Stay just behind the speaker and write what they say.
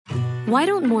Why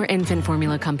don't more infant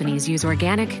formula companies use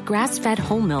organic, grass-fed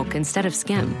whole milk instead of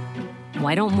skim?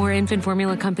 Why don't more infant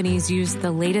formula companies use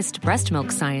the latest breast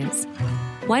milk science?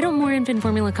 Why don't more infant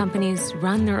formula companies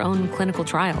run their own clinical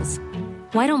trials?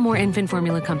 Why don't more infant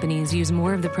formula companies use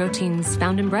more of the proteins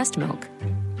found in breast milk?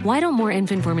 Why don't more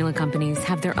infant formula companies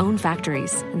have their own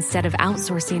factories instead of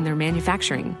outsourcing their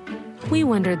manufacturing? We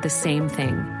wondered the same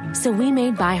thing. So we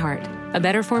made ByHeart, a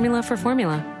better formula for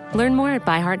formula. Learn more at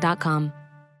byheart.com.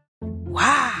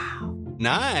 Wow.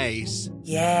 Nice.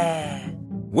 Yeah.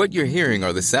 What you're hearing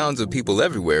are the sounds of people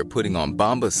everywhere putting on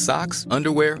Bombas socks,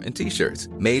 underwear, and T-shirts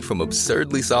made from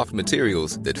absurdly soft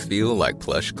materials that feel like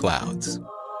plush clouds.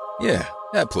 Yeah,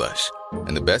 that plush.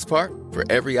 And the best part? For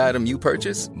every item you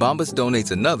purchase, Bombas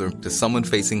donates another to someone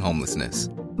facing homelessness.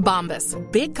 Bombas.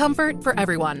 Big comfort for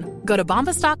everyone. Go to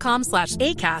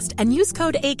bombas.com/ACAST and use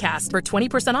code ACAST for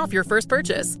 20% off your first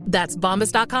purchase. That's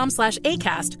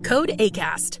bombas.com/ACAST. Code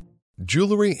ACAST.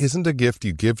 Jewelry isn't a gift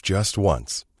you give just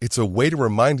once. It's a way to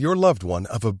remind your loved one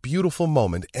of a beautiful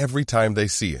moment every time they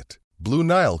see it. Blue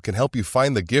Nile can help you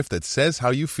find the gift that says how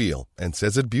you feel and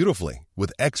says it beautifully,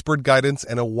 with expert guidance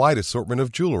and a wide assortment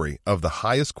of jewelry of the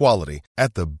highest quality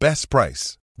at the best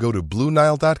price. Go to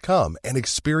BlueNile.com and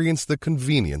experience the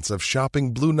convenience of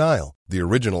shopping Blue Nile, the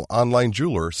original online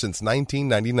jeweler since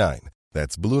 1999.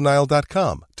 That's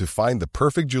BlueNile.com to find the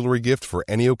perfect jewelry gift for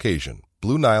any occasion.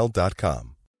 BlueNile.com.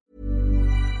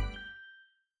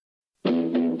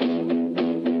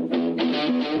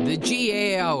 The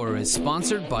GA Hour is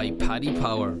sponsored by Paddy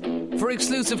Power. For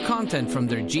exclusive content from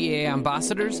their GA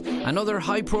ambassadors and other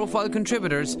high-profile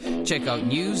contributors, check out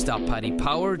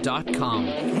news.paddypower.com.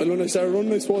 And when I started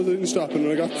running, I suppose I didn't stop, and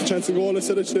when I got the chance to go, I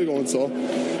said I should go, and so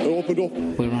I opened up.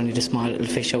 We're only the small little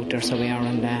fish out there, so we are,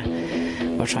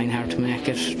 and we're trying hard to make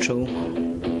it through.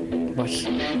 But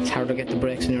it's hard to get the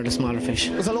breaks when you're the smaller fish.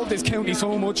 Because I love this county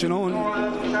so much, you know, and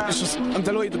it's just, I'm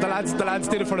delighted that the lads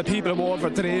did it for the people I'm over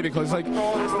today, because like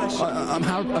I'm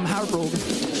heartbroken.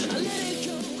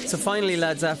 So finally,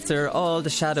 lads, after all the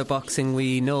shadow boxing,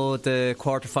 we know the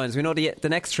quarterfinals. We know the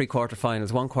next three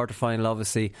quarterfinals. One quarterfinal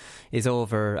obviously is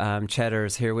over.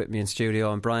 Cheddar's here with me in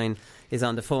studio, and Brian is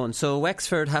on the phone. So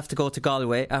Wexford have to go to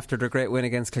Galway after their great win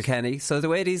against Kilkenny. So the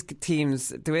way these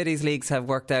leagues have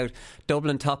worked out,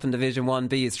 Dublin top in Division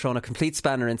 1B is thrown a complete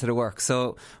spanner into the works.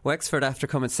 So Wexford, after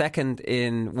coming second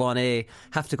in 1A,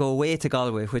 have to go away to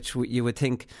Galway, which you would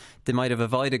think they might have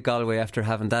avoided Galway after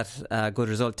having that good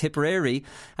result. Tipperary,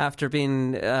 after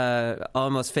being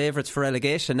almost favourites for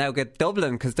relegation, now get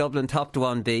Dublin, because Dublin topped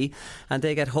 1B, and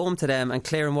they get home to them, and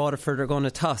Clare and Waterford are going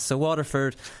to toss. So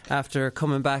Waterford, after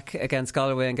coming back against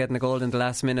Galway and getting a goal in the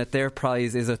last minute, their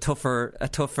prize is a tougher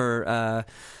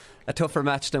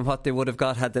match than what they would have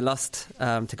got had they lost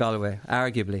to Galway.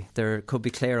 Arguably, there could be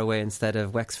Clare away instead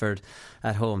of Wexford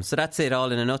at home. So that's it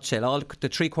all in a nutshell. All the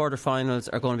three quarterfinals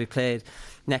are going to be played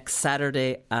next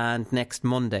Saturday and next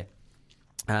Monday.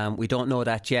 We don't know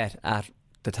that yet at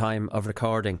the time of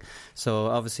recording. So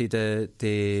obviously I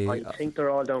think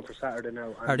they're all down for Saturday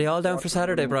now. Are they all down for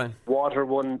Saturday, Brian? Water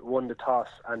won the toss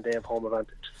and they have home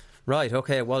advantage. Right,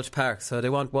 okay, Walsh Park. So they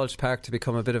want Walsh Park to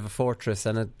become a bit of a fortress,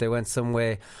 and they went some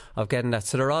way of getting that.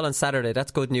 So they're all on Saturday. That's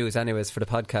good news anyways for the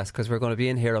podcast, because we're going to be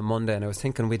in here on Monday, and I was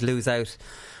thinking we'd lose out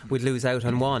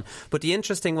on one. But the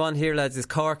interesting one here, lads, is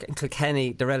Cork and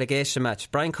Kilkenny, the relegation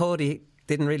match. Brian Cody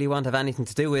didn't really want to have anything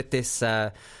to do with this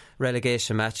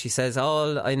relegation match. He says,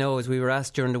 all I know is we were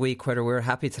asked during the week whether we were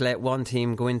happy to let one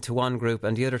team go into one group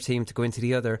and the other team to go into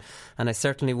the other, and I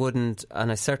certainly wouldn't,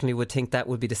 and I certainly would think that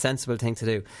would be the sensible thing to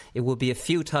do. It would be a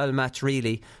futile match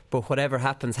really, but whatever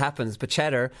happens, happens. But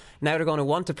Cheddar, now they're going to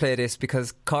want to play this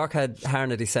because Cork had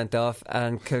Harnedy sent off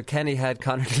and Kilkenny had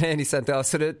Conor Delaney sent off,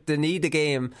 so they need a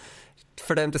game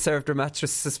for them to serve their match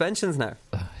suspensions now.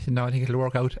 No, I think it'll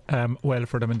work out well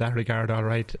for them in that regard. All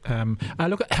right.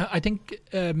 Look, I think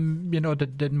that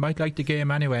they might like the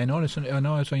game anyway. I know it's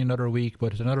only another week,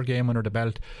 but it's another game under the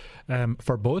belt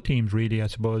for both teams, really. I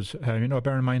suppose.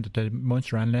 Bear in mind that the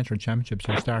Munster and Leinster Championships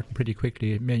are starting pretty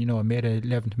quickly. May the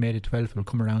 11th, May the 12th will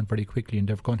come around very quickly, and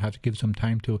they're going to have to give some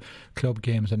time to club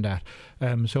games and that.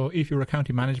 So if you're a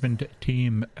county management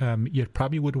team, you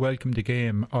probably would welcome the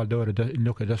game, although it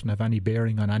doesn't have any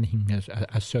bearing on anything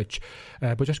as such.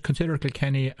 But just consider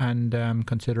Kilkenny and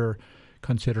consider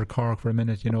Cork for a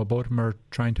minute. Both of them are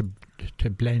trying to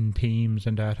blend teams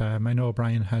and that. I know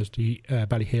Brian has the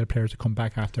Ballyhale players to come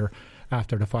back after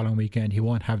the following weekend. He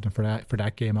won't have them for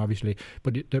that game, obviously.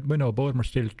 But both of them are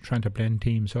still trying to blend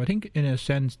teams. So I think, in a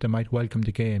sense, they might welcome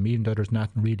the game, even though there's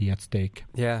nothing really at stake.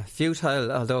 Yeah,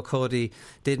 futile. Although Cody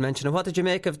did mention it. What did you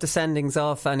make of the sendings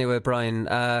off anyway, Brian?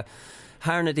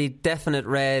 Harnedy, definite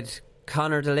red.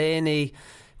 Conor Delaney,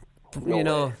 you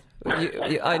know.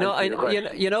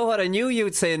 You know what? I knew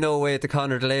you'd say no way to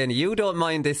Conor Delaney. You don't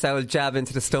mind this old jab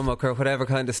into the stomach or whatever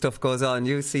kind of stuff goes on.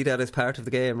 You see that as part of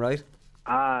the game, right?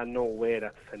 No way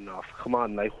that's a sending off. Come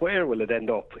on, like, where will it end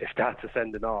up if that's a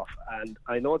sending off? And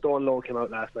I know Don Lowe came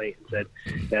out last night and said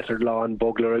Leonard Law and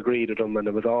Bugler agreed with him, and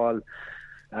it was all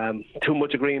too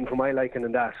much agreeing for my liking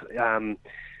in that.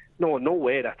 No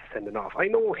way that's a sending off. I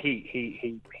know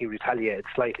he retaliated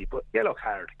slightly, but yellow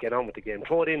card, get on with the game.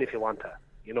 Throw it in if you want to.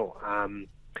 You know,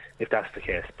 if that's the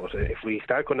case. But if we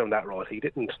start going down that road, he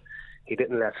didn't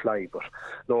let slide. But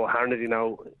no, Harnedy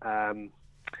now,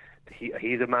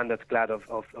 he's a man that's glad of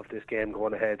this game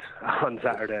going ahead on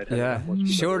Saturday. Yeah,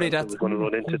 surely that's going to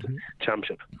run into the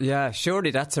championship. Yeah,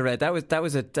 surely that's a red. That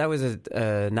was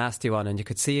a nasty one, and you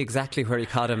could see exactly where he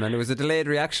caught him, and it was a delayed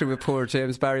reaction with poor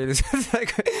James Barry.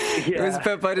 It was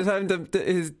by the time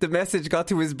the message got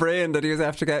to his brain that he was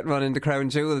after getting one in the crown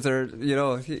jewels, or you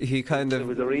know, he kind of. It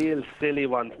was a real silly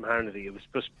one from Harnedy. It was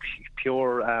just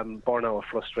pure burnout of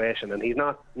frustration, and he's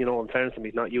not, you know, in fairness to him,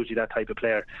 he's not usually that type of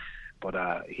player. But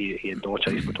he had no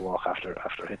choice but to walk after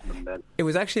hitting them then. It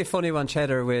was actually a funny one,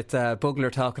 Cheddar, with Bugler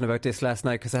talking about this last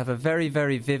night, because I have a very,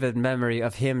 very vivid memory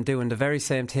of him doing the very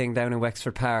same thing down in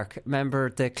Wexford Park. Remember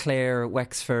the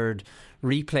Clare-Wexford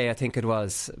replay, I think it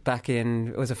was, back in,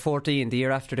 it was a 14, the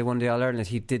year after they won the All-Ireland.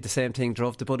 He did the same thing,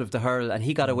 drove the butt of the hurl, and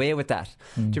he got away with that.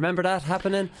 Do you remember that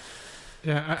happening?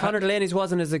 Yeah, Conor Delaney's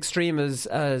wasn't as extreme as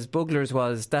Bugler's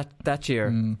was that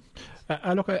year.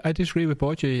 Look, I disagree with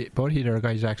both of you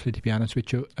guys, actually, to be honest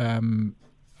with you.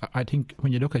 I think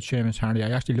when you look at Seamus Harnedy,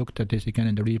 I actually looked at this again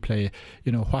in the replay.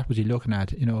 You know, what was he looking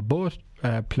at? You know, both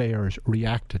players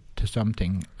reacted to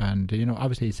something, and you know,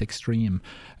 obviously it's extreme.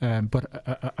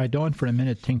 But I don't for a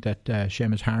minute think that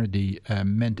Seamus Harnedy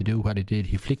meant to do what he did.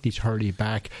 He flicked his hurley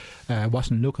back,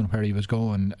 wasn't looking where he was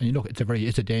going. And you look,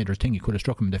 it's a dangerous thing. He could have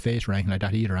struck him in the face or anything like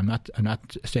that either. I'm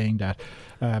not saying that.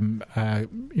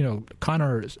 You know,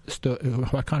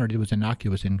 what Conor did was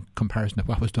innocuous in comparison to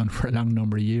what was done for a long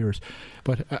number of years.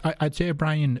 But I'd say,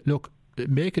 Brian, look,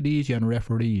 make it easy on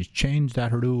referees. Change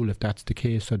that rule if that's the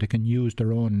case, so they can use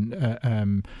their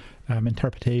own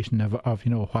interpretation of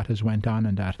you know what has went on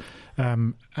in that.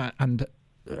 And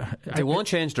they won't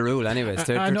change the rule anyways.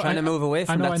 They're trying to move away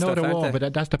from that stuff. I know they won't,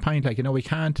 but that's the point. Like, you know, we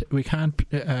can't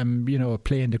you know,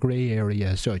 play in the grey area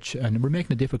as such, and we're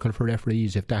making it difficult for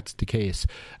referees if that's the case.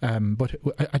 But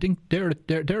I think they're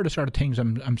the sort of things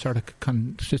I'm sort of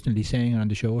consistently saying on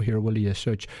the show here, Willie, as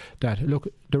such, that look,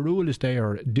 the rule is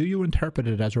there. Do you interpret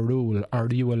it as a rule, or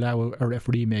do you allow a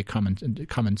referee make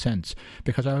common sense?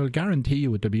 Because I will guarantee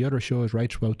you there'll be other shows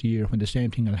right throughout the year when the same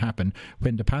thing will happen,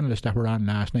 when the panellists that were on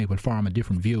last night will form a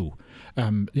different view.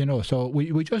 You know, so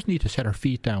we just need to set our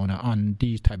feet down on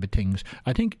these type of things.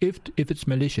 I think if it's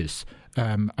malicious,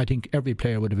 I think every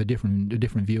player would have a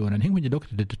different view. And I think when you look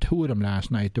at the two of them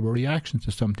last night, there were reactions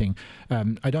to something.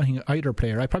 I don't think either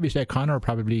player, I'd probably say Conor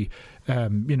probably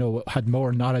you know, had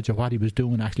more knowledge of what he was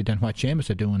doing actually than what Seamus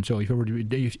was doing. So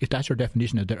if that's your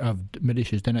definition of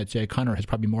malicious, then I'd say Conor has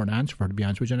probably more an answer for it, to be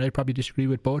honest with you, and I'd probably disagree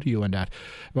with both of you on that.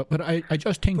 But I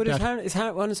just think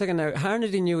that... one second now,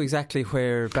 Harnedy knew exactly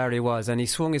where Barry was, and he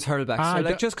swung his hurl back. So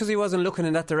like, just because he wasn't looking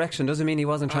in that direction doesn't mean he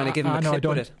wasn't trying to give him a clip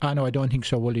with it. No, I don't think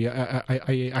so, Willie.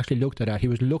 I actually looked at that. He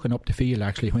was looking up the field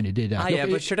actually when he did that.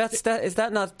 But sure, is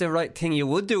that not the right thing you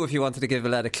would do if you wanted to give a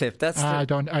lad a clip? I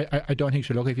don't think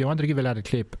so. Look, if you wanted to give a lad a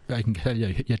clip, I can tell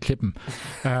you, you'd clip him,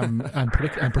 and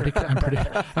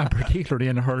particularly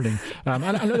in hurling.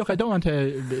 And look, I don't want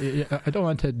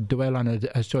to dwell on it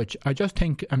as such. I just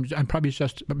think I'm probably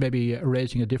just maybe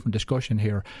raising a different discussion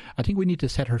here. I think we need to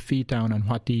set our feet down on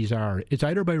what these are. It's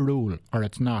either by rule or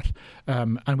it's not,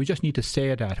 and we just need to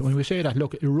say that. When we say that,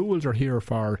 look, rules are here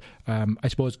for, I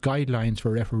suppose, guidelines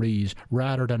for referees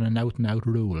rather than an out-and-out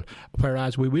rule.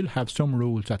 Whereas we will have some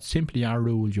rules that simply are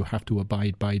rules, you have to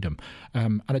abide by them.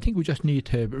 And I think we just need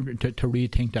to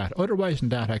rethink that. Otherwise than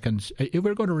that, if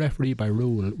we're going to referee by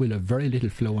rule, we'll have very little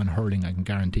flow on hurling, I can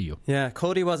guarantee you. Yeah,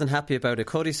 Cody wasn't happy about it.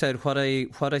 Cody said, what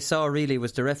I saw really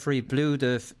was the referee blew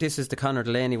this is the Conor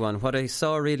Delaney one, what I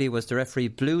saw really was the referee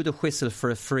blew the whistle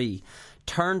for a free,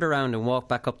 turned around and walked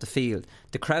back up the field.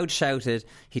 The crowd shouted,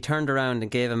 he turned around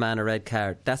and gave a man a red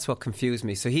card. That's what confused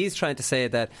me. So he's trying to say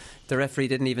that the referee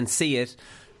didn't even see it,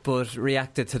 but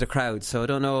reacted to the crowd. So I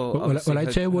don't know. Well,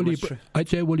 I'd say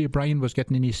Willie Bryan was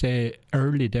getting in his say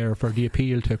early there for the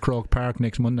appeal to Croke Park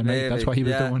next Monday night. Maybe. That's what he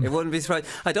was doing. It wouldn't be surprised.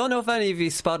 I don't know if any of you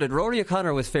spotted, Rory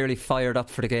O'Connor was fairly fired up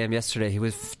for the game yesterday. He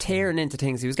was tearing into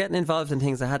things. He was getting involved in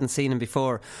things I hadn't seen him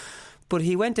before. But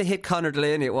he went to hit Conor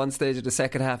Delaney at one stage of the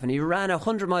second half, and he ran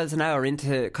 100 miles an hour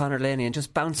into Conor Delaney and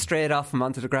just bounced straight off him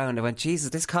onto the ground. I went, Jesus,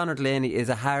 this Conor Delaney is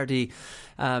a hardy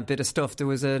bit of stuff. There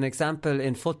was an example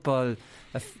in football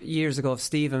years ago of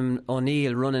Stephen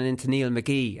O'Neill running into Neil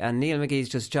McGee, and Neil McGee's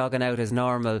just jogging out as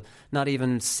normal, not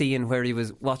even seeing where he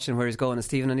was, watching where he's going, and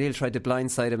Stephen O'Neill tried to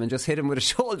blindside him and just hit him with a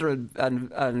shoulder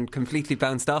and completely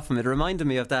bounced off him. It reminded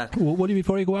me of that. Woody,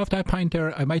 before you go off that point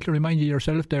there, I might remind you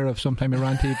yourself there of sometime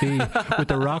around RTE with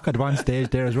the Rock at one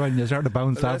stage there as well, and you sort of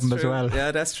bounced off him as well.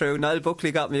 Yeah, that's true. Niall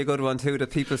Buckley got me a good one too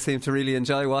that people seem to really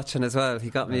enjoy watching as well. He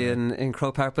got me in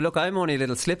Croke Park. But look, I'm only a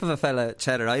little slip of a fella,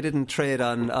 Cheddar. I didn't trade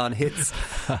on hits.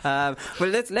 Well,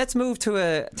 let's move to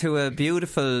a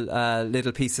beautiful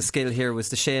little piece of skill here. Was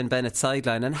the Shane Bennett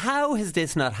sideline, and how has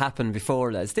this not happened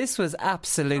before, Les? This was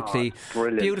absolutely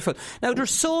beautiful. Now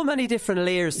there's so many different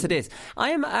layers to this.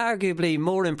 I am arguably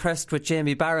more impressed with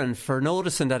Jamie Barron for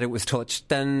noticing that it was touched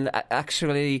than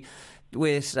actually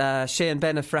with Shane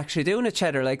Bennett for actually doing it,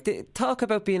 Cheddar. Like, talk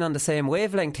about being on the same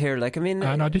wavelength here. Like, I mean,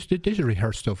 no, this is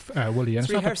rehearsed stuff, Willie. It's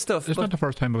rehearsed stuff. It's not the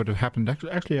first time it would have happened.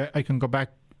 Actually, I can go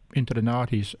back into the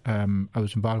noughties. I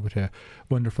was involved with a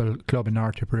wonderful club in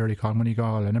North Tipperary called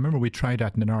Moneygall, and I remember we tried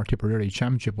that in the North Tipperary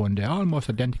Championship one day, almost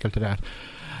identical to that,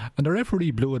 and the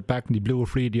referee blew it back and he blew it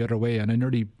free the other way, and I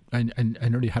nearly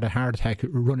had a heart attack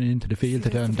running into the field to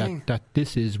tell him that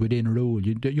this is within rule.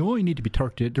 You only need to be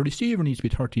 30. The receiver needs to be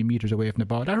 30 metres away from the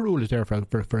ball. That rule is there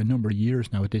for a number of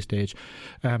years now at this stage.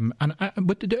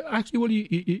 Actually, well,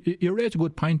 you raise a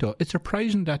good point though. It's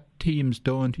surprising that teams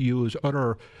don't use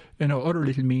other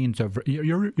little means of.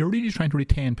 You're really trying to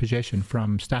retain possession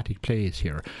from static plays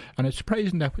here, and it's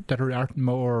surprising that there aren't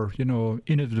more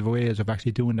innovative ways of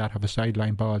actually doing that of a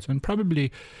sideline balls, and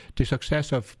probably the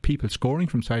success of people scoring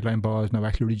from sideline balls now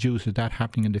actually reduces that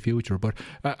happening in the future. But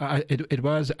I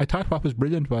thought what was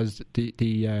brilliant was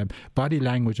the body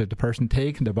language of the person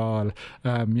taking the ball.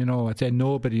 I'd say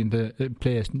nobody in the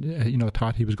place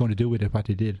thought he was going to do with it what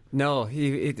he did. No,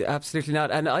 he absolutely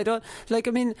not. And I don't like.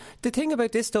 I mean, the thing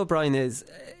about this though, Brian, is,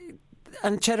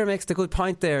 and Cheddar makes the good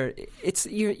point there, it's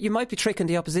you might be tricking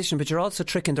the opposition, but you're also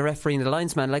tricking the referee and the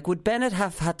linesman. Like, would Bennett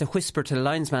have had to whisper to the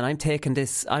linesman, I'm taking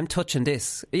this, I'm touching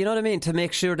this, you know what I mean, to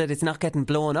make sure that it's not getting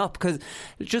blown up? Because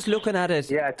just looking at it,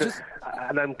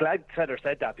 and I'm glad Cheddar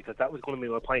said that, because that was going to be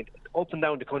my point. Up and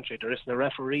down the country, there isn't a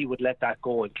referee would let that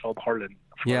go in club hurling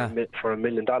for $1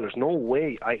 million. No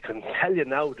way. I can tell you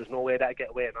now, there's no way that get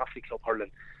away in Offaly club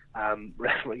hurling.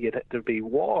 There'd be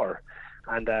war,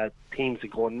 and teams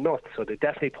would go nuts, so they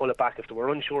definitely pull it back. If they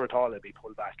were unsure at all, it'd be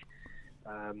pulled back.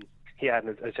 And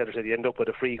as Cheddar said, you end up with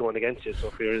a free going against you, so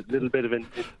if you're a little bit of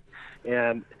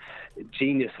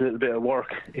genius, a little bit of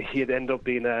work, you'd end up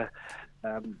being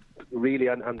really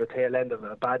on the tail end of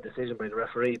a bad decision by the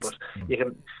referee. But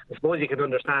I suppose you can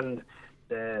understand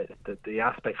the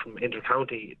aspect from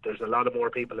inter-county. There's a lot of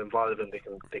more people involved, and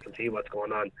they can see what's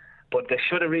going on. But they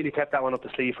should have really kept that one up the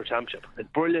sleeve for Championship. As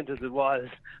brilliant as it was,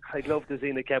 I'd love to see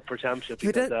it kept for Championship,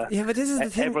 because but this is the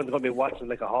thing. Everyone's going to be watching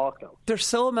like a hawk now. There's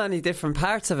so many different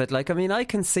parts of it. Like, I mean, I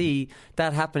can see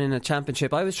that happening in a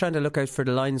Championship. I was trying to look out for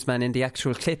the linesman in the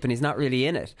actual clip, and he's not really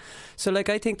in it. So, like,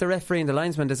 I think the referee and the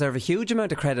linesman deserve a huge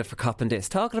amount of credit for copping this.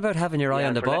 Talking about having your eye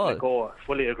on the ball. Go.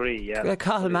 Fully agree, yeah.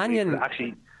 Cathal Mannion...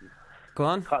 Actually, go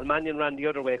on. Cathal Mannion ran the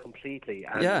other way completely,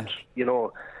 and,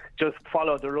 just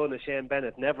followed the run of Shane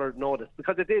Bennett, never noticed,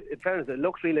 because it did, in fairness, it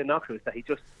looks really innocuous that he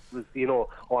just was,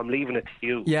 I'm leaving it to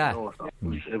you. Yeah. So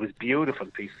it was beautiful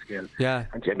piece of skill. Yeah.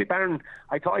 And Jamie Barron,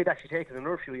 I thought he'd actually taken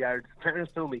another few yards. In fairness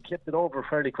to him, he clipped it over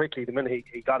fairly quickly the minute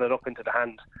he got it up into the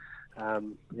hand.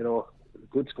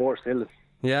 Good score still.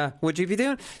 Yeah, would you be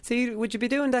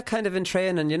doing that kind of in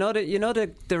training?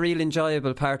 The real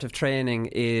enjoyable part of training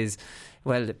is,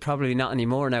 well, probably not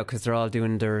anymore now, because they're all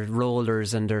doing their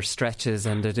rollers and their stretches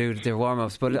and they do their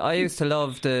warm-ups. But I used to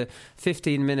love the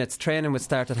 15 minutes. Training would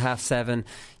start at 7:30.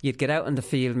 You'd get out in the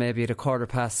field maybe at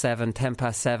 7:15,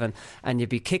 7:10, and you'd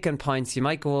be kicking points. You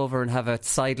might go over and have a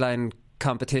sideline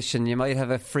competition. You might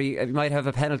have a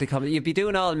penalty competition. You'd be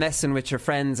doing all messing with your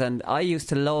friends, and I used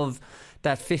to love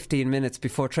that 15 minutes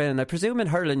before training. I presume in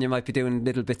hurling you might be doing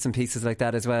little bits and pieces like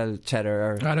that as well,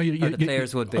 Cheddar, or the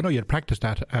players would be. I know you'd practice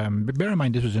that. But bear in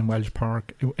mind, this was in Welsh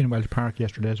Park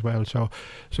yesterday as well. So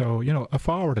a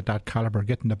forward at that calibre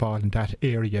getting the ball in that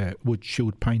area would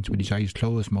shoot points with his eyes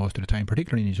closed most of the time,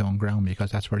 particularly in his own ground, because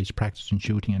that's where he's practicing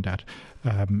shooting and that.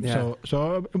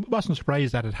 So I wasn't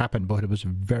surprised that it happened, but it was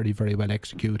very, very well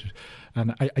executed.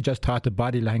 And I just thought the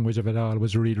body language of it all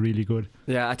was really, really good.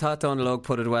 Yeah, I thought Donald Logue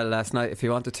put it well last night. if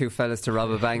you wanted two fellas to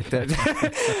rob a bank, then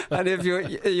and if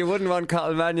you wouldn't want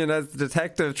Cathal Mannion as the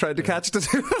detective trying to catch the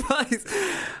two guys.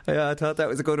 Yeah, I thought that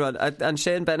was a good one. And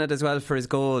Shane Bennett as well for his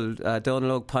goal.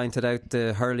 Donal Óg pointed out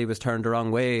the hurley was turned the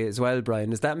wrong way as well,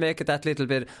 Brian. Does that make it that little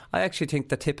bit? I actually think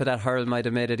the tip of that hurl might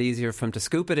have made it easier for him to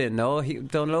scoop it in. No,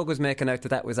 Donal Óg was making out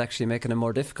that was actually making it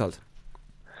more difficult.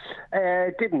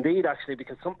 It did indeed, actually,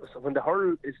 because when the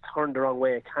hurl is turned the wrong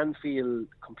way, it can feel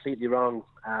completely wrong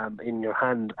in your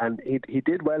hand. And he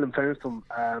did well in fairness to him.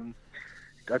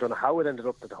 I don't know how it ended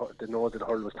up that the nose of the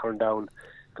hurl was turned down.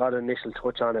 Got an initial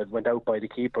touch on it, went out by the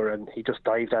keeper, and he just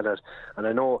dived at it. And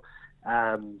I know,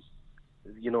 I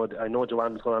know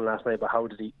Joanne was going on last night about how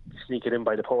did he sneak it in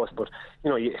by the post, but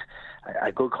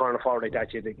a good corner forward like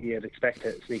that, you'd expect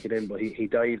to sneak it in, but he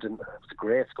dived, and it was a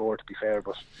great score, to be fair.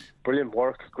 But brilliant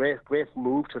work, great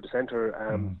move to the centre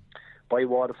by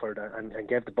Waterford, and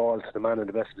gave the ball to the man in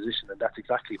the best position, and that's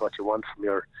exactly what you want from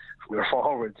your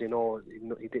forwards. He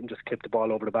didn't just clip the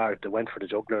ball over the bar; they went for the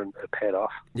juggler, and it paid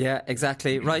off. Yeah,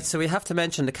 exactly. Right, so we have to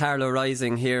mention the Carlow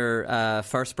Rising here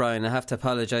first, Brian. I have to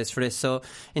apologise for this. So,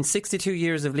 in 62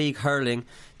 years of league hurling,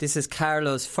 this is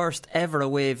Carlow's first ever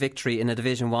away victory in a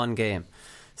Division 1 game.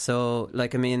 So,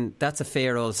 that's a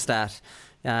fair old stat.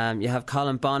 You have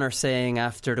Colin Bonner saying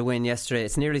after the win yesterday,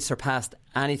 it's nearly surpassed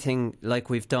anything like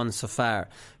we've done so far,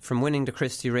 from winning the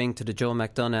Christy Ring to the Joe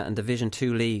McDonagh and Division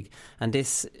 2 League, and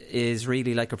this is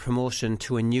really like a promotion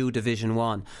to a new Division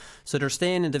 1. So they're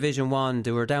staying in Division 1.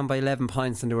 They were down by 11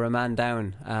 points and they were a man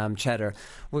down, Cheddar,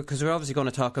 because we're obviously going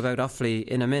to talk about Offaly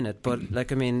in a minute, but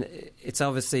it's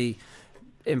obviously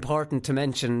important to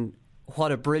mention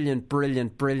what a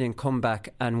brilliant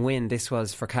comeback and win this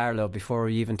was for Carlow before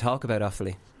we even talk about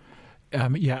Offaly.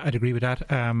 Yeah, I'd agree with that.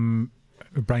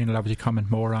 Brian will obviously comment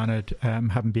more on it,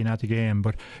 having been at the game,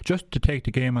 but just to take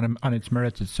the game on its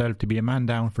merits itself, to be a man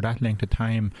down for that length of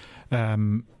time,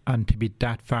 and to be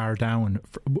that far down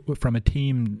from a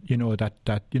team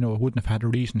that wouldn't have had a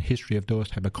recent history of those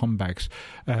type of comebacks,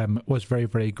 was very,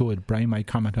 very good. Brian might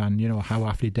comment on how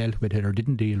Offaly dealt with it or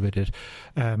didn't deal with it,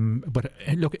 but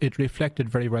look, it reflected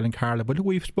very well in Carlow. But look,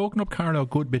 we've spoken up Carlow a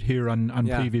good bit here on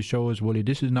previous shows, Wooly.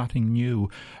 This is nothing new.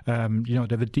 They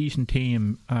have a decent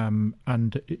team,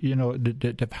 and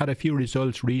they've had a few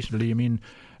results recently.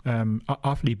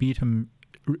 Offaly beat him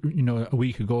a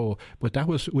week ago, but that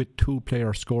was with two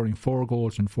players scoring 4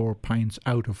 goals and 4 points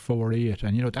out of 4-8,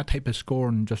 and that type of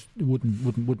scoring just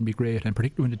wouldn't be great, and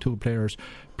particularly when the two players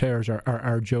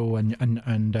are Joe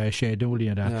and Shea Dooley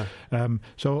and that. Yeah.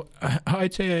 So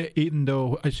I'd say, even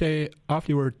though I say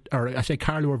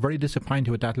Carlow were very disappointed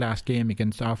with that last game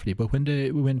against Offaly, but when they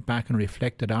went back and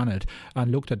reflected on it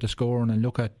and looked at the scoring and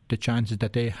looked at the chances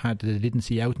that they had that they didn't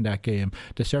see out in that game,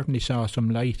 they certainly saw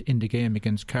some light in the game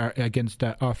against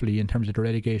Offaly in terms of the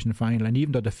relegation final. And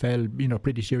even though they fell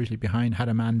pretty seriously behind, had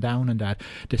a man down and that,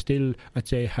 they still, I'd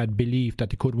say, had belief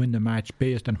that they could win the match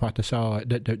based on what they saw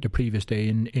the previous day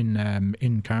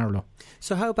in Carlow.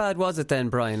 So how bad was it then,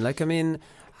 Brian?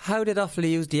 How did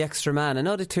Offaly use the extra man? I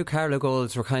know the 2 Carlow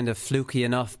goals were kind of fluky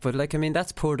enough, but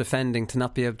that's poor defending, to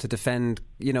not be able to defend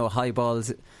high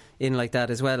balls in like that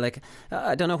as well.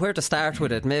 I don't know where to start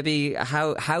with it. Maybe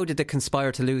how did they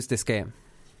conspire to lose this game?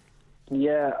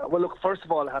 Yeah, well, look, first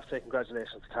of all, I have to say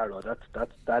congratulations to Carlow.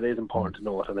 That is important to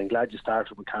note, and I'm glad you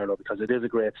started with Carlow because it is a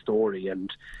great story,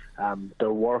 and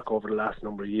their work over the last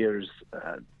number of years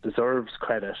deserves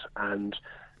credit, and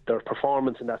their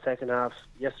performance in that second half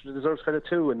yesterday deserves credit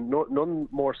too, and none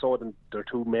more so than their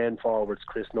 2 main forwards,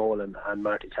 Chris Nolan and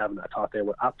Marty Kavanagh. I thought they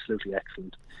were absolutely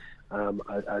excellent.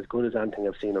 As good as anything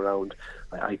I've seen around.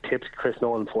 I tipped Chris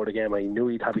Nolan for the game. I knew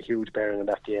he'd have a huge bearing in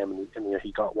that game, and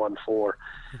he got 1-4,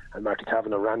 and Marty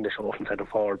Kavanagh ran the show from centre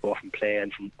forward, both from play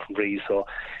and from Greece. So,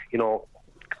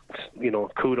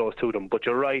 kudos to them. But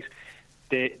you're right,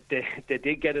 they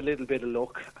did get a little bit of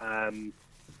luck in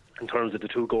terms of the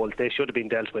 2 goals. They should have been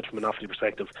dealt with from an Offaly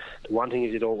perspective. The one thing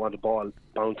is you don't want the ball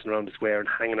bouncing around the square and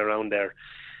hanging around there.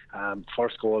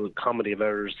 First goal, comedy of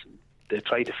errors. They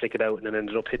tried to flick it out and then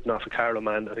ended up hitting off a Carlow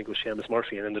man, I think it was Seamus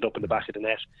Murphy, and ended up in the back of the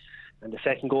net. And the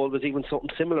second goal was even something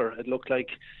similar. It looked like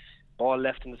ball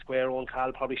left in the square. Owen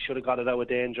Cal probably should have got it out of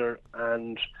danger,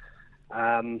 and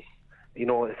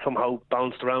it somehow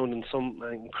bounced around, and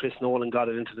Chris Nolan got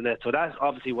it into the net. So that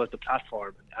obviously was the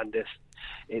platform, and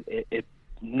it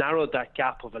narrowed that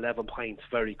gap of 11 points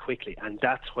very quickly, and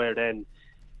that's where then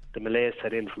the malaise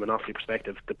set in from an Offaly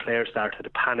perspective. The players started to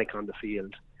panic on the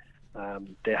field.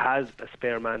 They had a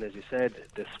spare man, as you said.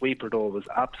 The sweeper, though, was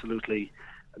absolutely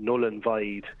null and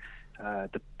void.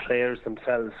 The players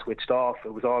themselves switched off.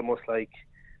 It was almost like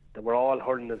they were all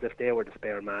hurling as if they were the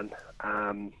spare man.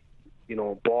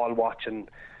 Ball watching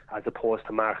as opposed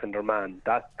to marking their man.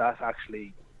 That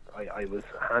actually, I was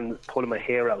pulling my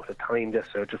hair out at times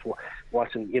yesterday, just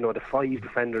watching, the 5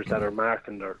 defenders that are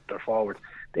marking their forwards.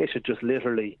 They should just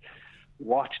literally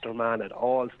watch their man at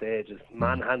all stages,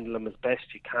 manhandle him as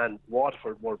best you can.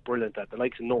 Waterford were brilliant at the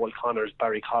likes of Noel Connors,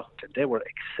 Barry Coughlin. They were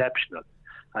exceptional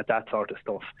at that sort of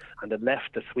stuff, and they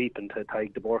left the sweeping to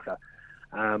Taig de Borca.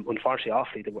 Unfortunately,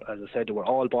 Offaly, as I said, they were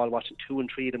all ball watching, 2 and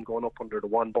 3 of them going up under the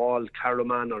one ball.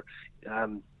 Carloman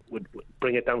would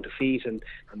bring it down to feet, and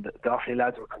the Offaly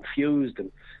lads were confused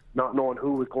and not knowing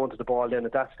who was going to the ball then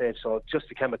at that stage, so it just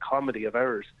became a comedy of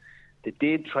errors. They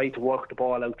did try to work the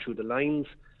ball out through the lines,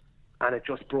 and it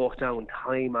just broke down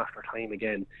time after time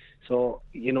again. So,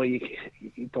 you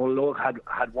don't look,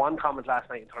 had one comment last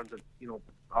night in terms of,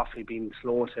 Offaly being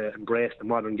slow to embrace the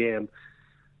modern game.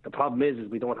 The problem is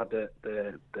we don't have the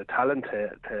talent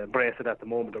to embrace it at the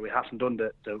moment, or we haven't done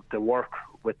the work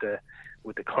with the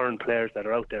current players that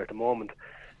are out there at the moment.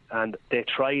 And they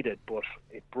tried it, but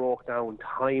it broke down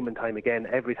time and time again.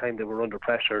 Every time they were under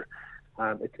pressure,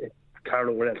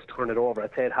 Carlo were able to turn it over.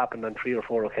 I'd say it happened on 3 or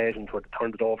 4 occasions where they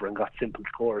turned it over and got simple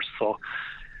scores. So,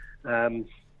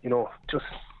 just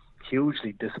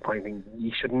hugely disappointing.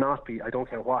 You should not be, I don't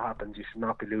care what happens, you should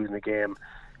not be losing a game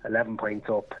 11 points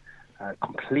up,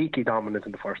 completely dominant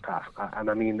in the first half, and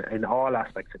I mean in all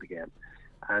aspects of the game,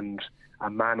 and a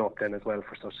man up then as well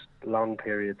for such long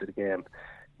periods of the game.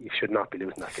 You should not be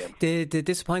losing that game. The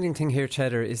disappointing thing here,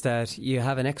 Cheddar, is that you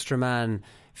have an extra man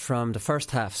from the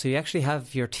first half, so you actually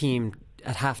have your team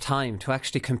at half time to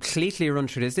actually completely run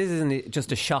through this. This isn't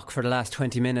just a shock for the last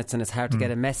 20 minutes and it's hard to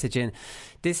get a message in.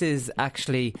 This is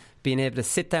actually being able to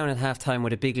sit down at half time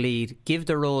with a big lead, give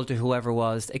the role to whoever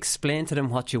was, explain to them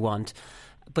what you want.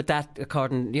 But that,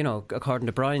 according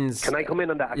to Brian's... Can I come in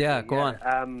on that? Actually? Yeah, go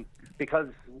on. Because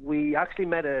we actually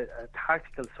made a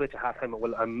tactical switch at half time.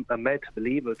 Well, I'm made to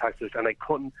believe it was a tactical switch, and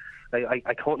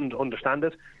I couldn't understand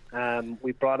it.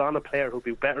 We brought on a player who'd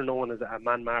be better known as a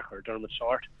man marker, Dermot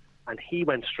Short, and he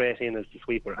went straight in as the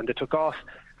sweeper. And they took off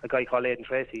a guy called Aidan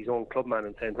Tracy, his own clubman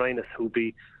in St. Rynas, who'd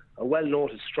be a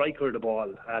well-noted striker of the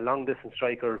ball, a long-distance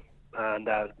striker, and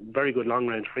a very good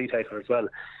long-range free-taker as well,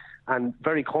 and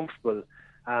very comfortable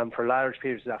for large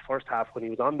periods of that first half when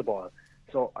he was on the ball.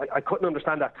 So I couldn't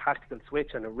understand that tactical switch,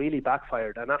 and it really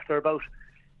backfired. And after about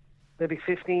maybe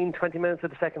 15, 20 minutes of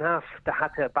the second half, they had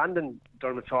to abandon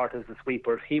Dermot Short as the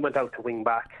sweeper. He went out to wing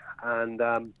back, and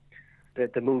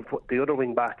they moved the other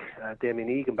wing back, Damien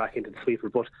Egan, back into the sweeper.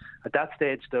 But at that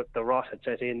stage, the rot had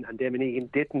set in, and Damien Egan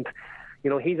didn't,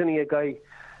 he's only a guy,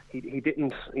 he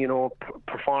didn't,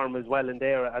 perform as well in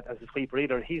there as a sweeper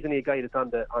either. He's only a guy that's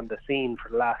on the scene for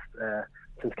the last...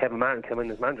 since Kevin Martin came in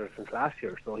as manager since last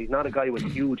year, so he's not a guy with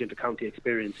huge inter-county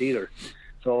experience either.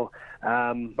 So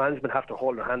management have to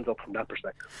hold their hands up from that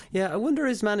perspective. Yeah, I wonder,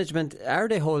 is management, are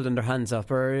they holding their hands up?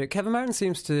 Or Kevin Martin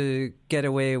seems to get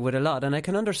away with a lot, and I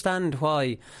can understand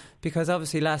why, because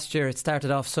obviously last year it started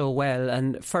off so well,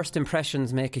 and first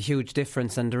impressions make a huge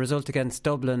difference, and the result against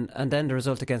Dublin and then the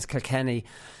result against Kilkenny.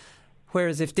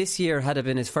 Whereas if this year had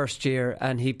been his first year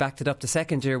and he backed it up the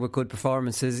second year with good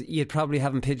performances, you'd probably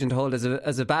have him pigeonholed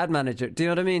as a bad manager. Do you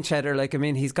know what I mean, Cheddar?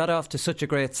 He's got off to such a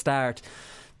great start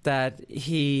that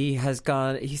he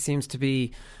seems to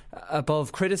be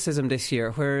above criticism this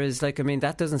year. Whereas,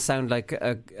 that doesn't sound like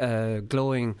a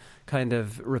glowing kind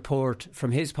of report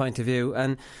from his point of view.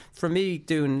 And for me,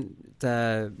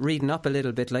 reading up a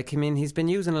little bit, he's been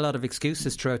using a lot of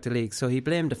excuses throughout the league. So he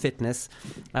blamed the fitness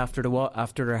after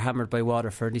they're hammered by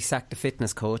Waterford. He sacked the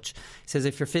fitness coach. He says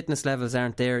if your fitness levels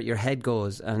aren't there, your head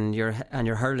goes and your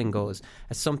hurling goes.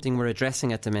 It's something we're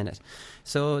addressing at the minute.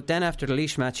 So then after the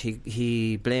Laois match,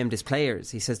 he blamed his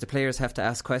players. He says the players have to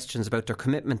ask questions about their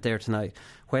commitment there tonight,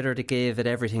 whether they gave it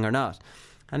everything or not.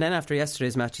 And then after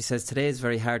yesterday's match, he says today is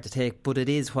very hard to take, but it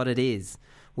is what it is.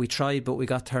 We tried, but we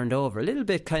got turned over. A little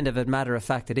bit kind of a matter of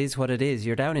fact. It is what it is.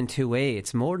 You're down in 2A.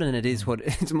 It's more than it is what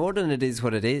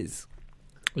it is.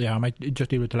 Yeah, I might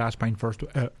just deal with the last point first,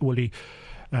 Willie.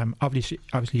 Obviously,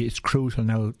 it's crucial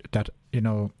now that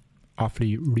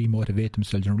Offaly remotivate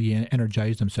themselves and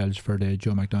re-energise themselves for the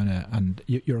Joe McDonagh, and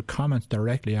your comments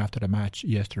directly after the match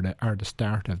yesterday are the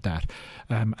start of that.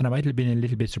 And I might have been a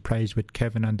little bit surprised with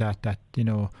Kevin on that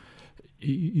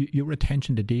your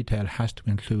attention to detail has to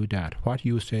include that. What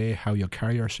you say, how you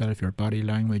carry yourself, your body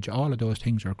language, all of those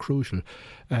things are crucial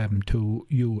to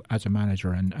you as a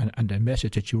manager, and the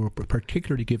message that you were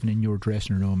particularly given in your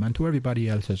dressing room and to everybody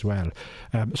else as well.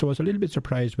 So I was a little bit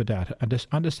surprised with that. And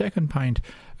on the second point,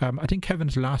 I think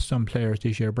Kevin's lost some players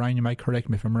this year. Brian, you might correct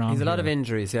me if I'm wrong. He's a lot of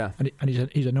injuries, yeah. And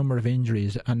he's a number of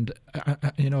injuries. And,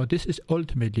 this is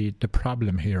ultimately the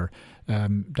problem here.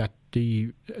 that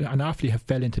and Offaly have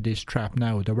fell into this trap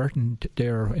now. They weren't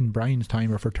there in Brian's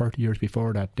time or for 30 years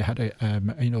before that. They had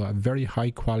a very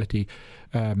high quality,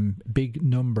 big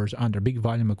numbers on their big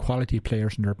volume of quality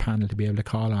players in their panel to be able to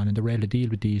call on, and they're able to deal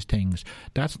with these things.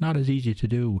 That's not as easy to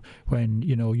do when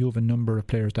you have a number of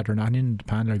players that are not in the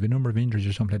panel, or you have a number of injuries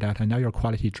or something like that, and now your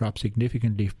quality drops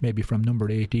significantly, maybe from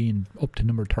number 18 up to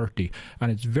number 30,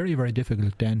 and it's very, very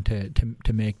difficult then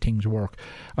to make things work.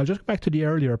 I'll just go back to the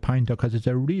earlier point, though, because it's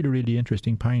a really, really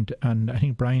interesting point, and I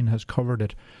think Brian has covered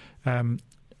it.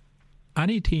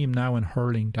 Any team now in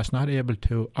hurling that's not able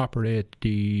to operate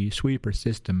the sweeper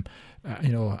system,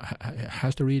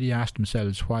 has to really ask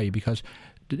themselves why, because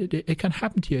it can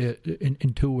happen to you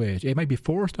in two ways. It might be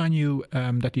forced on you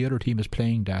that the other team is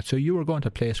playing that, so you are going to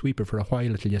play sweeper for a while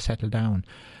until you settle down.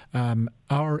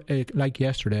 Or like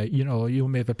yesterday, you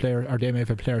may have a player, or they may have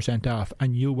a player sent off,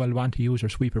 and you will want to use your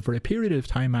sweeper for a period of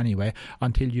time anyway,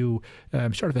 until you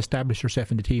sort of establish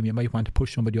yourself in the team. You might want to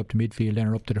push somebody up to midfield then,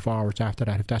 or up to the forwards after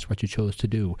that, if that's what you chose to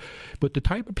do. But the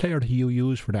type of player that you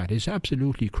use for that is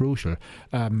absolutely crucial.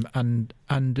 And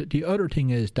the other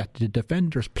thing is that the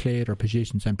defenders play their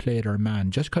positions and play their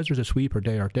man. Just because there's a sweeper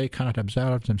there, they cannot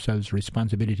absolve themselves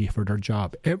responsibility for their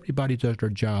job. Everybody does their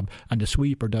job, and the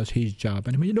sweeper does his job.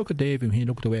 And when you look at David, when you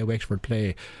look at the way Wexford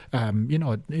play,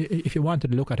 if you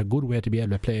wanted to look at a good way to be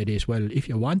able to play this, well, if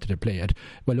you wanted to play it,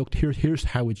 well, look, here's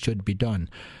how it should be done.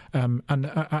 And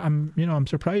I'm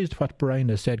surprised what Brian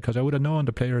has said, because I would have known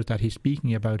the players that he's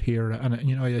speaking about here, and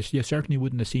you certainly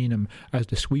wouldn't have seen him as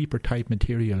the sweeper type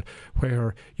material,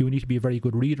 where you need to be a very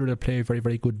good reader of the play, very,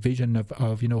 very good vision of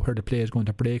where the play is going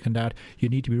to break, and that you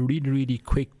need to be really, really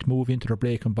quick to move into the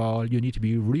breaking ball. You need to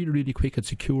be really, really quick at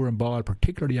securing ball,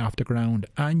 particularly off the ground,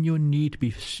 and you need to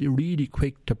be really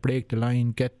quick to break the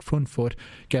line, get front foot,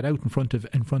 get out in front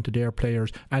of their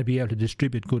players, and be able to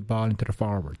distribute good ball into the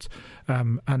forwards.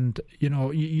 And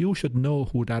you should know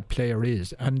who that player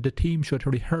is, and the team should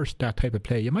rehearse that type of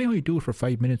play. You might only do it for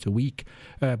 5 minutes a week,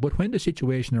 but when the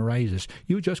situation arises,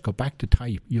 you just go back to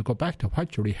type, you go back to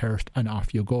what you rehearsed, and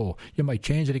off you go. You might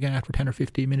change it again after 10 or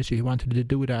 15 minutes if you wanted to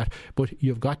do that, but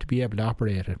you've got to be able to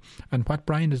operate it. And what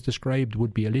Brian has described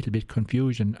would be a little bit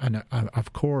confusion, and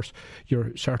of course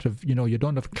you're sort of, you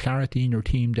don't have clarity in your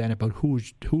team then about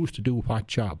who's to do what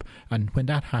job, and when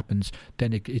that happens,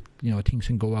 then it things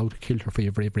can go out kilter for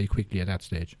you very, very quickly at that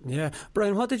stage. Yeah.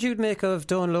 Brian, what did you make of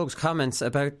Don Logue's comments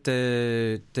about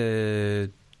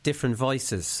the different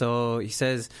voices? So he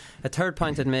says, a third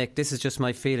point I'd make, this is just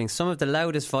my feeling, some of the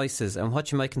loudest voices and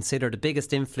what you might consider the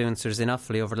biggest influencers in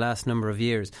Offaly over the last number of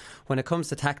years, when it comes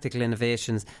to tactical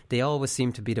innovations, they always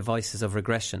seem to be the voices of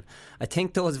regression. I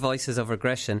think those voices of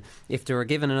regression, if they were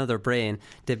given another brain,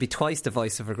 they'd be twice the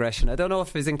voice of regression. I don't know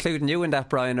if he's including you in that,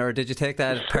 Brian, or did you take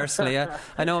that personally?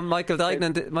 I know Michael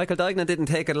Dignan didn't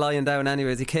take it lying down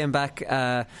anyways. He came back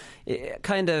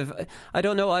kind of, I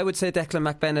don't know, I would say Declan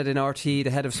McBennett in RTE, the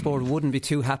head of sport, wouldn't be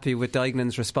too happy with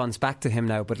Dignan's response back to him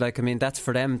now, but that's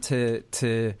for them to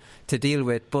deal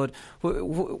with. But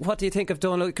what do you think of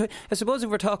Donald? I suppose if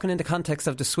we're talking in the context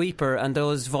of the sweeper and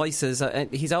those voices,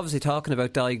 he's obviously talking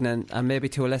about Dignan and maybe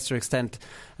to a lesser extent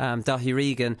Daithí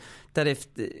Regan,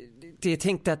 do you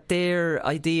think that their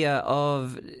idea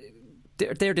of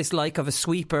their dislike of a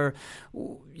sweeper,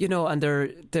 and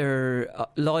their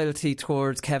loyalty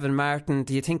towards Kevin Martin,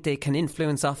 do you think they can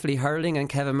influence Offaly hurling, and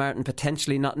Kevin Martin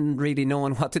potentially not really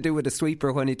knowing what to do with a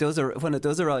sweeper when it does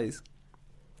arise?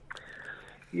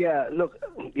 Yeah, look,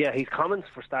 his comments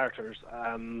for starters,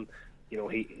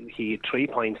 he had 3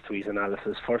 points to his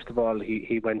analysis. First of all,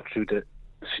 he went through the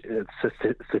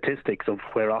statistics of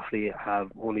where Offaly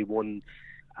have only won,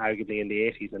 arguably in the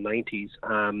 80s and 90s,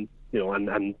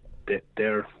 and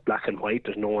they're black and white.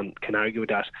 There's no one can argue with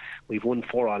that. We've won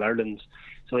 4 All-Irelands.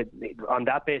 So on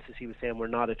that basis, he was saying we're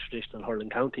not a traditional hurling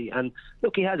county. And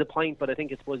look, he has a point, but I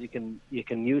suppose you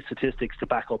can use statistics to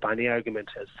back up any argument.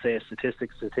 As say,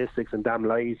 statistics, and damn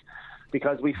lies.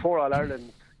 Because we've 4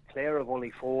 All-Irelands, Clare have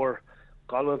only 4,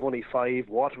 Galway have only 5,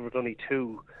 Waterford have only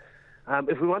 2.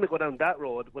 If we want to go down that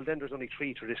road, well, then there's only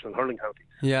 3 traditional hurling counties.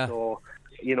 Yeah. So,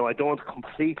 I don't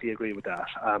completely agree with that,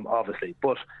 obviously.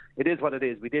 But it is what it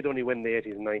is. We did only win in the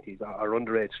 80s and 90s. Our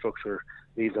underage structure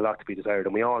leaves a lot to be desired,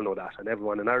 and we all know that, and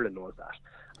everyone in Ireland knows that.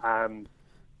 And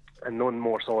none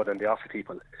more so than the Offaly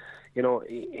people.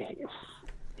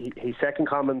 His second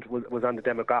comment was on the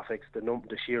demographics,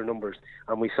 the sheer numbers,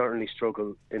 and we certainly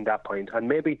struggle in that point. And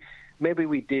maybe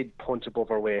we did punch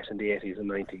above our weight in the 80s and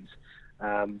 90s.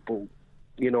 But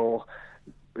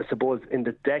I suppose in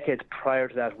the decades prior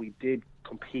to that, we did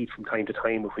compete from time to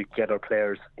time if we get our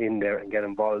players in there and get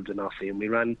involved in Offaly. And we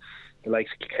ran the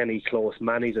likes of Kilkenny close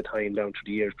many a time down through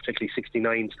the years, particularly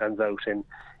 69 stands out in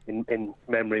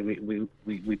memory.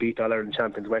 We beat All Ireland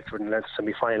champions Wexford in the Leinster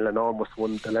semi-final and almost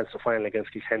won the Leinster final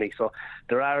against Kilkenny. So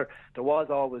there was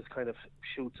always kind of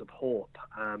shoots of hope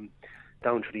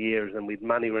down through the years, and we'd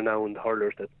many renowned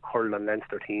hurlers that hurled on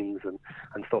Leinster teams and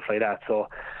stuff like that. So,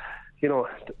 you know,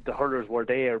 the hurlers were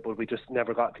there, but we just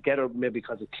never got together, maybe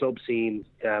because of club scene,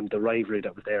 the rivalry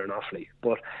that was there in Offaly.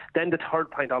 But then the third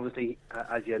point, obviously,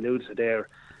 as you alluded to there,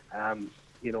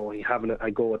 you know, having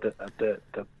a go at the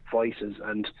voices,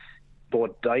 and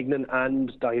both Dignan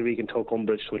and Dahi Regan took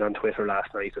umbrage to it on Twitter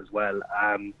last night as well.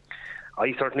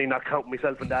 I certainly not count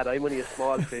myself in that. I'm only a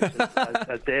small fish,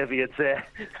 as Davey would say.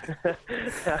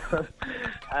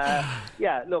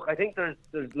 Yeah, look, I think there's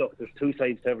two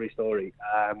sides to every story.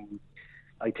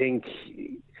 I think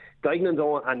Dignan's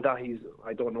and Dahi's,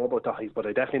 I don't know about Dahi's, but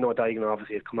I definitely know Dignan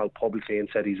obviously has come out publicly and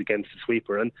said he's against the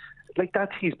sweeper, and like,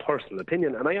 that's his personal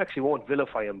opinion, and I actually won't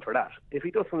vilify him for that. If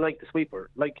he doesn't like the sweeper,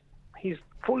 like, he's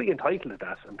fully entitled to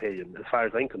that opinion as far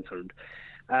as I'm concerned.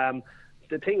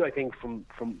 The thing I think from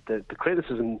the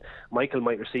criticism Michael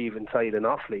might receive inside in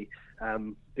Offaly,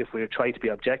 if we try to be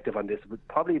objective on this, would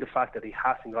probably the fact that he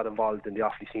hasn't got involved in the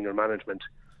Offaly senior management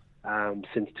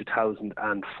since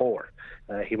 2004.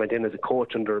 He went in as a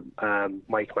coach under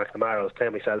Mike McNamara. I was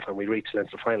playing myself and we reached the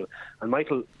Leinster final, and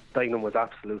Michael Dignan was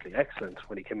absolutely excellent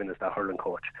when he came in as that hurling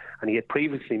coach, and he had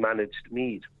previously managed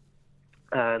Meath.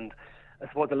 And I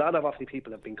suppose a lot of Offaly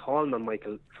people have been calling on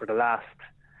Michael for the last,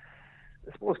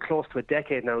 I suppose, close to a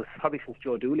decade now, probably since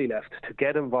Joe Dooley left, to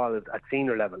get involved at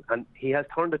senior level, and he has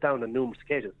turned it down on numerous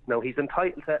occasions. Now, he's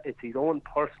entitled to it. It's his own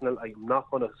personal, I'm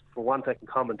not going to for 1 second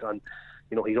comment on,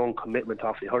 you know, his own commitment to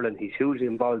Offaly hurling. He's hugely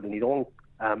involved in his own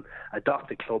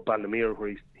adopted club, Ballinamere,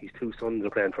 where his two sons are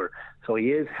playing for. So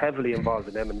he is heavily involved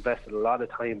in them, invested a lot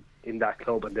of time in that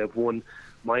club, and they've won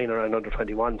minor and under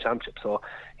 21 championships. So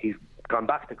he's gone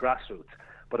back to grassroots.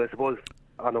 But I suppose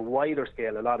on a wider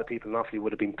scale, a lot of people in Offaly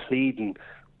would have been pleading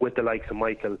with the likes of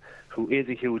Michael, who is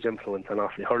a huge influence on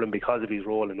Offaly hurling because of his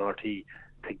role in RTE,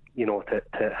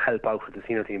 to help out with the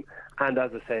senior team. And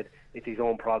as I said, it's his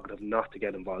own prerogative not to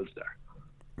get involved there.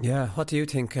 Yeah, what do you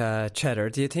think, Cheddar?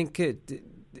 Do you think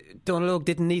Donald Logue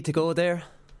didn't need to go there?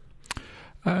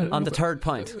 On the third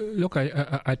point. Look,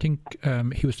 I think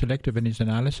he was selective in his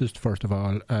analysis, first of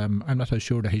all. I'm not so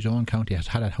sure that his own county has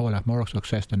had a whole lot more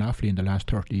success than Offaly in the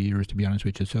last 30 years, to be honest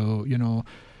with you. So, you know,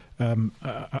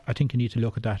 I think you need to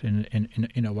look at that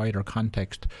in a wider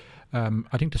context.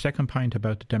 I think the second point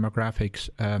about the demographics,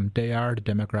 they are the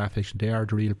demographics, they are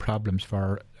the real problems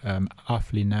for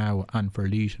Offaly now and for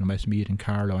Leash and Westmeath and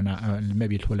Carlow and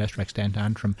maybe to a lesser extent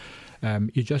Antrim.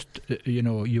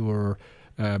 Your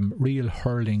real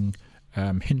hurling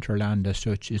hinterland as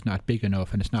such is not big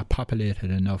enough, and it's not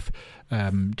populated enough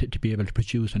to be able to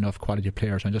produce enough quality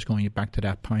players. I'm just going back to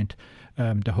that point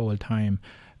the whole time.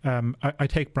 I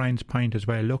take Brian's point as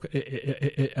well. Look,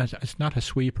 it's not a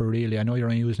sweeper really. I know you're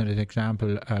only using it as an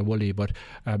example, Wooly, but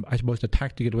I suppose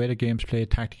the way the game's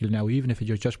played tactical now, even if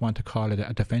you just want to call it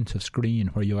a defensive screen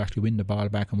where you actually win the ball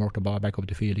back and work the ball back up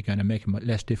the field again and make it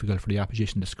less difficult for the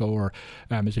opposition to score,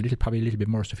 is probably a little bit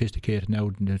more sophisticated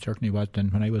now than it certainly was than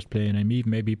when I was playing. And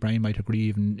even maybe Brian might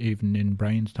agree even in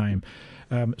Brian's time.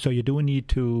 So you do need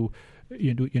to.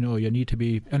 You need to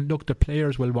be, and look, the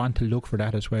players will want to look for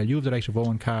that as well. You have the likes of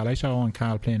Owen Carl. I saw Owen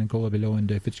Carl playing in goal below in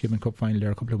the Fitzgibbon Cup final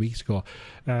there a couple of weeks ago.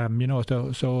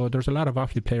 So there's a lot of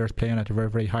Offaly players playing at a very,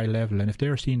 very high level, and if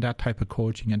they're seeing that type of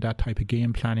coaching and that type of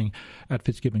game planning at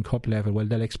Fitzgibbon Cup level, well,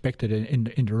 they'll expect it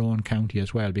in their own county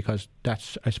as well, because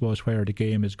that's, I suppose, where the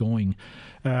game is going.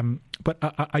 But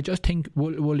I just think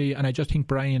Wooly, and I just think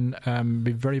Brian,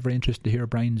 be very, very interested to hear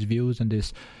Brian's views on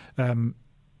this.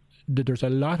 There's a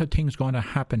lot of things going to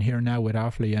happen here now with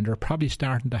Offaly, and they're probably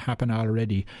starting to happen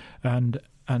already. And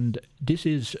this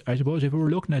is, I suppose, if we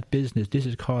were looking at business, this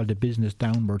is called the business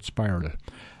downward spiral.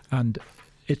 And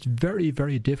it's very,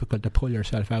 very difficult to pull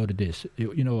yourself out of this.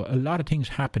 You know, a lot of things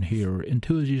happen here.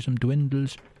 Enthusiasm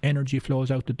dwindles, energy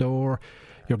flows out the door.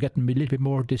 You're getting a little bit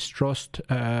more distrust.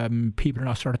 People are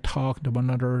not sort of talking to one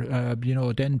another.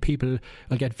 Then people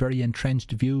will get very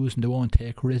entrenched views and they won't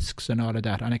take risks and all of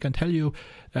that. And I can tell you,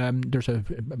 there's a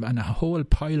whole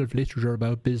pile of literature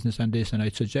about business and this, and I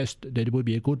suggest that it would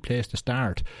be a good place to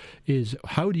start. Is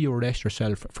how do you arrest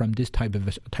yourself from this type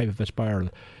of a spiral?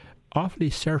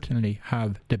 Offaly certainly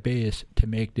have the base to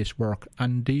make this work,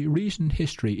 and the recent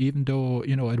history, even though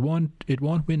it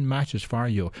won't win matches for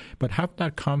you, but have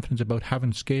that confidence about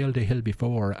having scaled the hill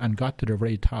before and got to the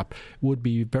very top would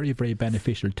be very, very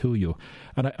beneficial to you.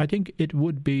 And I think it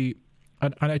would be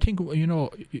And I think,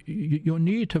 you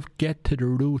need to get to the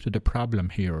root of the problem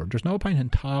here. There's no point in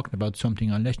talking about something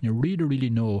unless you really, really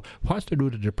know what's the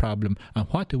root of the problem and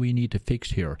what do we need to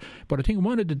fix here. But I think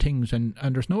one of the things, and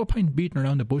there's no point beating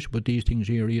around the bush about these things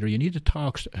here either, you need to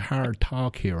talk hard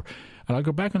talk here. And I'll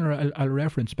go back and I'll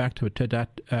reference back to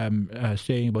that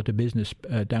saying about the business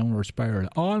downward spiral.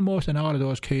 Almost in all of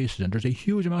those cases, and there's a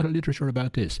huge amount of literature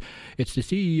about this, it's the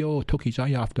CEO took his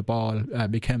eye off the ball,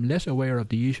 became less aware of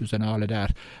the issues and all of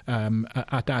that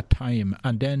at that time,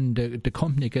 and then the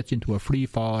company gets into a free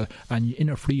fall, and in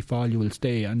a free fall you will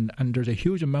stay. And there's a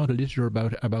huge amount of literature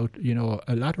about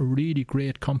a lot of really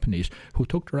great companies who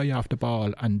took their eye off the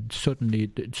ball and suddenly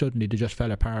they just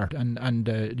fell apart and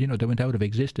they went out of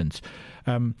existence.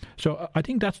 So I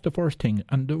think that's the first thing,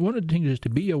 and one of the things is to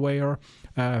be aware,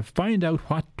 find out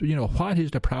what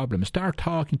is the problem, start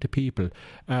talking to people,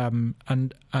 and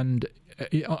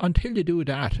until you do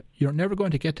that, you're never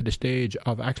going to get to the stage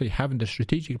of actually having the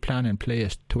strategic plan in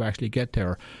place to actually get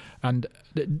there. And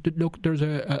look, there's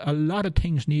a lot of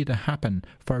things need to happen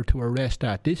to arrest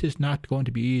that. This is not going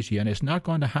to be easy, and it's not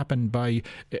going to happen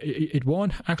it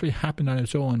won't actually happen on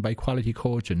its own by quality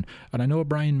coaching. And I know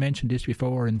Brian mentioned this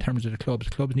before in terms of the clubs.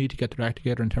 Clubs need to get their act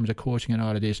together in terms of coaching and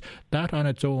all of this. That on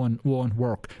its own won't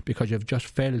work because you've just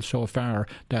fell so far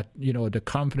that, the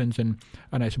confidence and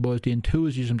I suppose the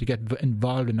enthusiasm to get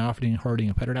involved in Offaly and hurling,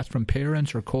 whether that's from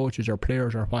parents or coaches or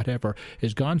players or whatever,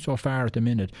 is gone so far at the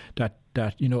minute that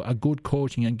a good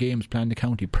coaching and games plan in the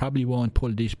county probably won't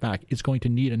pull this back. It's going to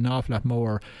need an awful lot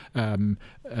more.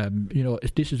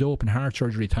 This is open heart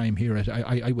surgery time here, as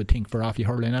I would think, for Offaly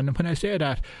hurling. And when I say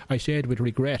that, I say it with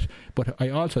regret. But I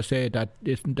also say that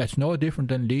that's no different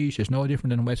than Laois. It's no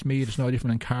different than Westmeath. It's no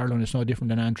different than Carlow. It's no different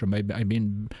than Antrim. I've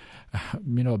been,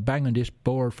 banging this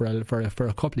board for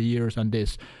a couple of years on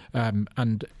this,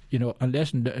 and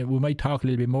unless we might talk a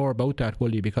little bit more about that,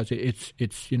 Willie, because it's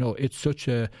such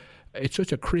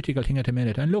a critical thing at the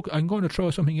minute. And look, I'm going to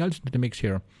throw something else into the mix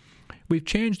here. We've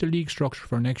changed the league structure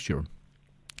for next year.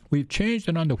 We've changed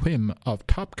it on the whim of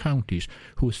top counties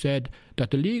who said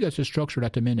that the league as it's structured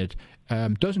at the minute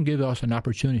doesn't give us an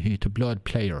opportunity to blood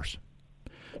players.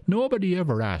 Nobody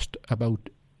ever asked about,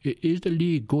 is the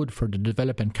league good for the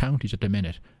developing counties at the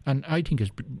minute? And I think,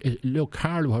 look,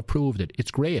 Carlow have proved it.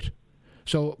 It's great.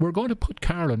 So we're going to put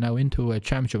Carlow now into a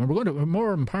championship, and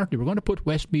more importantly, we're going to put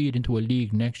Westmeath into a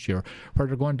league next year, where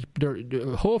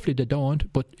hopefully they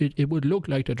don't, but it would look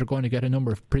like that they're going to get a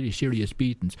number of pretty serious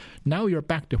beatings. Now you're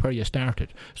back to where you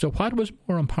started. So what was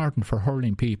more important for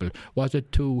hurling people? Was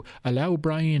it to allow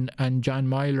Brian and John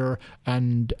Myler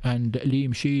and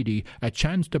Liam Sheedy a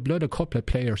chance to blood a couple of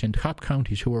players in top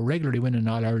counties who were regularly winning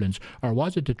All-Irelands, or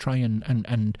was it to try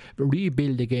and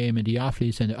rebuild the game in the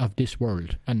Offaly's of this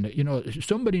world? And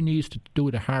somebody needs to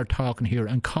do the hard talking here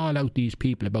and call out these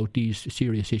people about these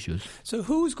serious issues. So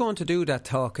who's going to do that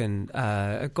talking?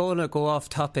 Going to go off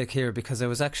topic here because I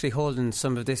was actually holding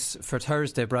some of this for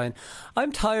Thursday, Brian.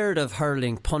 I'm tired of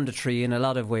hurling punditry in a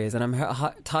lot of ways, and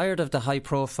I'm tired of the high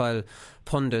profile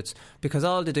pundits because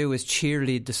all they do is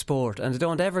cheerlead the sport, and they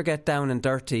don't ever get down and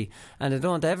dirty, and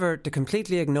they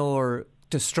completely ignore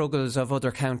the struggles of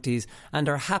other counties, and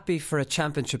are happy for a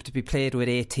championship to be played with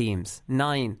 8 teams,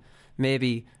 9,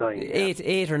 maybe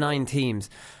 8 or 9 teams.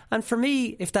 And for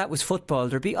me, if that was football,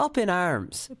 there'd be up in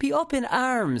arms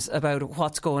about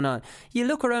what's going on. You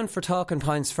look around for talking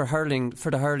points for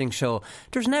the hurling show,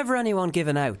 there's never anyone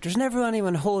giving out, there's never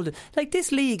anyone holding. Like,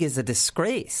 this league is a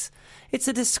disgrace. It's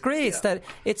a disgrace that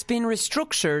it's been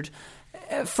restructured.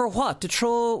 For what? To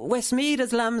throw Westmeath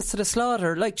as lambs to the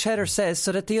slaughter, like Cheddar says,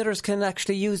 so that the others can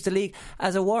actually use the league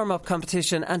as a warm-up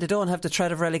competition and they don't have the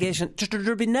threat of relegation.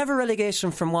 There'll be never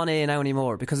relegation from 1A now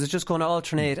anymore, because it's just going to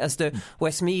alternate as the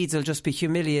Westmeaths will just be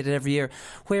humiliated every year.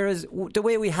 Whereas the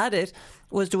way we had it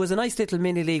was there was a nice little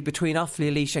mini league between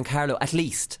Offaly, Laois and Carlow at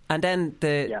least, and then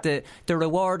the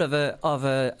reward of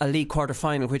a league quarter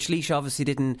final, which Laois obviously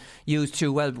didn't use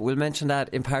too well, but we'll mention that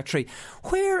in part 3.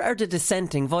 Where are the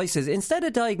dissenting voices? Instead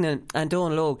of Duignan and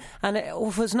Donalogue, and it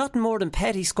was nothing more than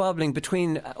petty squabbling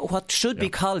between what should be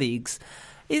colleagues.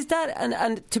 Is that,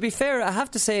 and to be fair, I have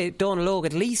to say Donalogue,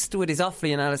 at least with his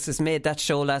Offaly analysis, made that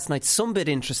show last night some bit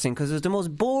interesting, because it was the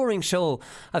most boring show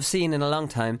I've seen in a long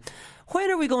time. When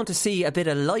are we going to see a bit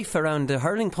of life around the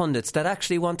hurling pundits that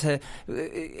actually want to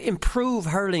improve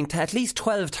hurling to at least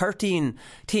 12, 13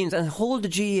 teams and hold the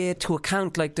GAA to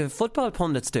account like the football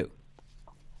pundits do?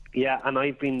 Yeah, and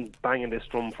I've been banging this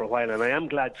drum for a while, and I am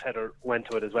glad Cheddar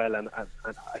went to it as well, and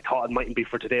I thought it mightn't be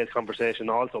for today's conversation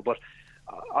also, but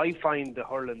I find the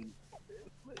hurling,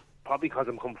 probably because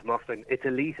I'm coming from Offaly, it's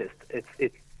elitist.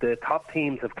 the top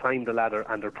teams have climbed the ladder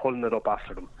and they're pulling it up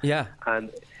after them. Yeah. And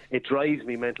it drives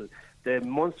me mental. The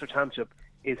Munster Championship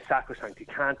is sacrosanct. You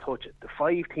can't touch it. The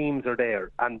 5 teams are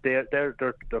there, and they're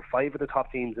 5 of the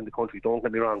top teams in the country, don't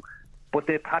get me wrong, but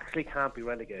they practically can't be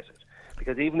relegated,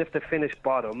 because even if they finish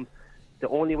bottom, the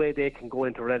only way they can go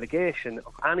into relegation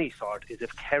of any sort is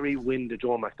if Kerry win the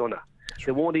Joe McDonagh.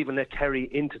 They won't even let Kerry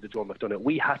into the Joe McDonagh.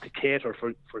 We had to cater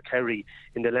for Kerry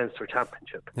in the Leinster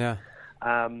Championship. Yeah.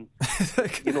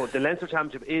 The Leinster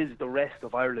Championship is the rest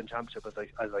of Ireland Championship,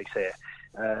 as I say.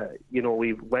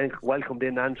 We welcomed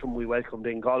in Antrim, we welcomed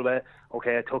in Galway.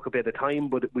 Okay, it took a bit of time,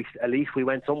 but at least we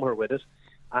went somewhere with it,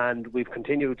 and we've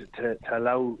continued to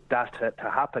allow that to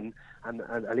happen. And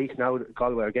at least now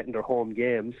Galway are getting their home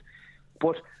games,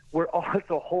 but we're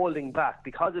also holding back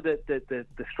because of the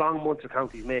strong Munster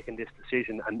counties making this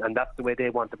decision, and that's the way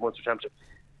they want the Munster Championship.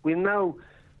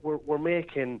 We're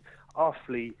making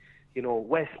Offaly,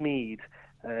 Westmeath,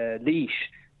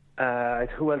 Laois,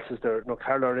 who else is there? No,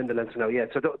 Carlow are in the Leinster now. Yeah,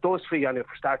 so those 3, for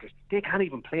starters, they can't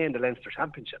even play in the Leinster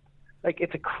Championship. Like,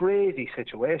 it's a crazy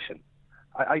situation.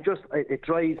 It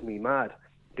drives me mad,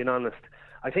 being honest.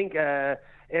 I think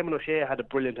Eamon O'Shea had a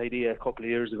brilliant idea a couple of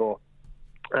years ago,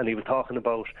 and he was talking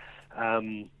about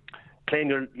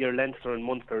playing your Leinster and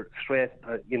Munster straight,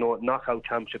 knockout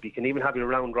championship. You can even have your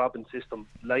round robin system,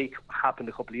 like happened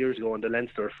a couple of years ago in the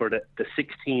Leinster, for the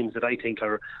 6 teams that I think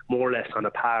are more or less on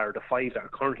a par. The 5 that are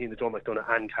currently in the Joe McDonagh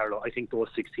and Carlow, I think those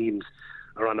 6 teams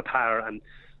are on a par. And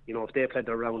if they play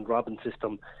their round robin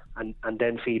system and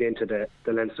then feed into the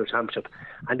Leinster Championship,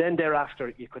 and then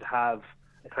thereafter you could have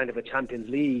a kind of a Champions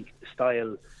League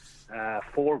style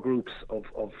 4 groups of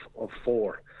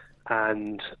 4.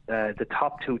 And the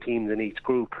top 2 teams in each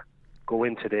group go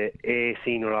into the A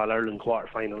Senior All-Ireland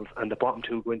quarterfinals, and the bottom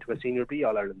 2 go into a Senior B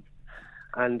All-Ireland.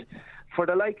 And for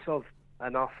the likes of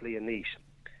an Offaly and Laois,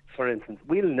 for instance,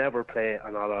 we'll never play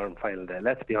an All-Ireland final day,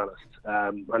 let's be honest,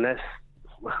 unless,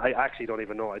 I actually don't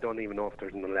even know, I don't even know if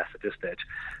there's an unless at this stage.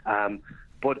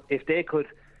 But if they could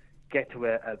get to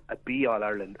a B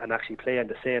All-Ireland and actually play on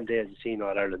the same day as the Senior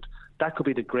All-Ireland, that could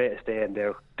be the greatest day in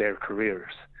their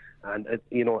careers. And a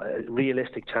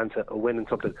realistic chance of winning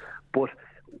something. But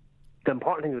the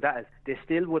important thing with that is they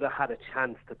still would have had a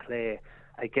chance to play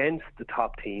against the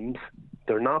top teams.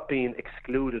 They're not being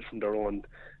excluded from their own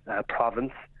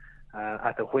province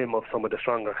at the whim of some of the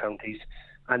stronger counties.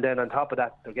 And then on top of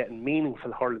that, they're getting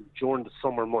meaningful hurling during the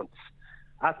summer months.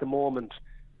 At the moment,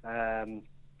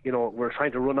 we're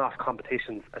trying to run off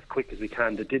competitions as quick as we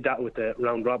can. They did that with the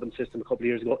round robin system a couple of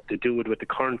years ago. They do it with the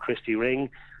current Christy Ring,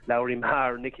 Lowry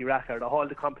Maher, Nicky Rackard, all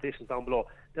the competitions down below.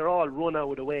 They're all run out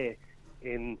of the way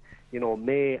in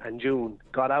May and June,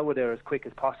 got out of there as quick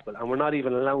as possible, and we're not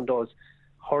even allowing those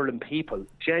hurling people,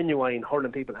 genuine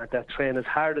hurling people, that train as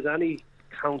hard as any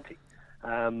county,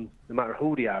 no matter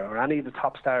who they are, or any of the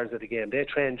top stars of the game. They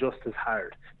train just as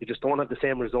hard. They just don't have the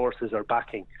same resources or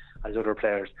backing as other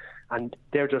players, and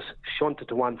they're just shunted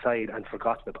to one side and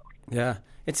forgotten about. Yeah,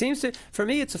 it seems to, for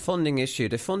me, it's a funding issue.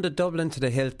 They funded Dublin to the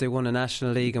hilt. They won a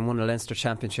National League and won a Leinster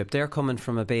Championship. They're coming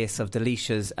from a base of the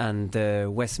Laois and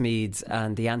the Westmeaths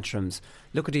and the Antrims.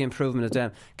 Look at the improvement of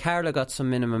them. Carlow got some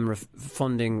minimum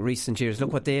funding recent years.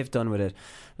 Look what they've done with it.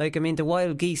 The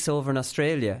wild geese over in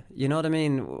Australia, you know what I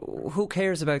mean? Who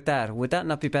cares about that? Would that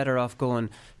not be better off going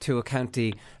to a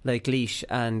county like Laois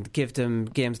and give them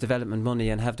games development money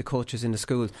and have the coaches in the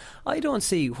schools? I don't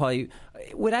see why,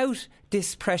 without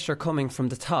this pressure coming from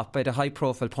the top by the high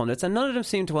profile pundits, and none of them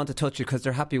seem to want to touch it because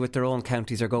they're happy with their own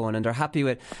counties are going, and they're happy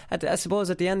with, I suppose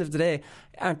at the end of the day,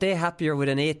 aren't they happier with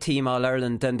an 8-team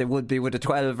All-Ireland than they would be with a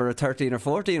 12 or a 13 or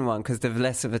 14 one, because they've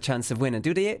less of a chance of winning?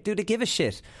 Do they give a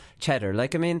shit, Cheddar?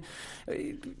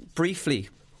 Briefly,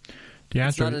 the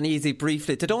answer, it's not an easy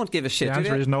briefly. They don't give a shit. The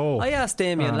answer is no. I asked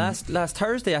Damien last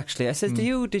Thursday, actually. I said,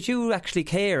 did you actually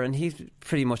care? And he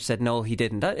pretty much said no, he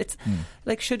didn't.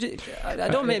 Should you, I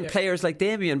don't mean players like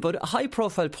Damien, but high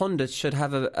profile pundits should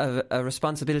have a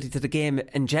responsibility to the game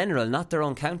in general, not their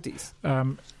own counties.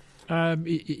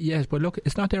 Yes, but look,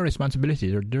 it's not their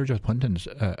responsibility. They're just pundits.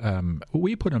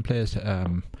 We put in place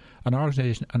an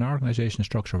organisation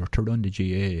structure to run the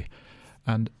GAA,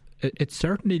 and it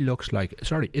certainly looks like,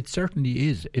 it certainly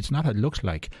is, it's not it looks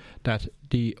like, that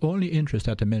the only interest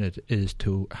at the minute is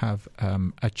to have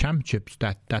a championship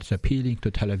that's appealing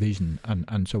to television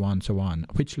and so on,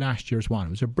 which last year's one. It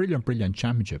was a brilliant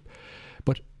championship.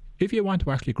 But if you want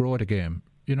to actually grow the game,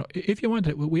 if you want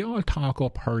to, we all talk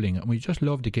up hurling and we just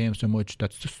love the game so much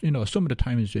that's just, some of the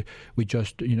times we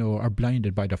just, are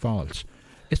blinded by the faults.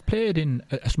 It's played in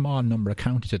a small number of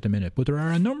counties at the minute, but there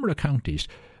are a number of counties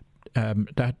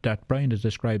that Brian has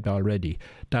described already,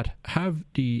 that have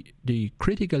the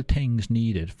critical things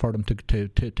needed for them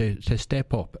to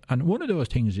step up. And one of those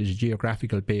things is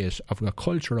geographical base of a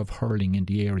culture of hurling in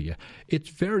the area. It's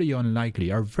very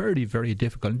unlikely or very, very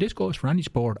difficult. And this goes for any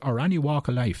sport or any walk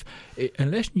of life.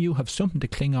 Unless you have something to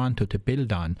cling on to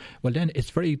build on, well, then it's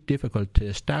very difficult to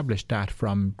establish that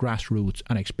from grassroots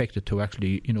and expect it to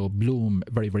actually, bloom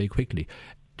very, very quickly.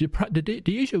 The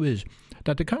issue is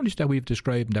that the counties that we've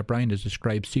described and that Brian has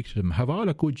described, 6 of them, have all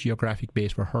a good geographic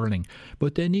base for hurling,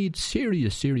 but they need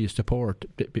serious support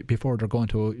before they're going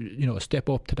to, step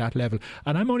up to that level.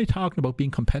 And I'm only talking about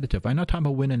being competitive. I'm not talking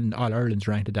about winning All Ireland's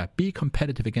ranked at that. Be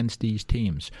competitive against these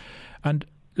teams. And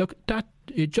look, that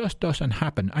it just doesn't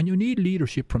happen, and you need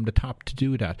leadership from the top to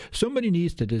do that. Somebody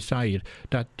needs to decide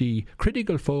that the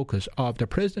critical focus of the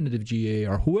president of GA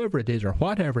or whoever it is or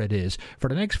whatever it is for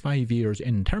the next 5 years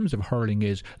in terms of hurling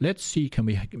is, let's see, can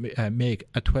we make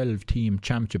a 12-team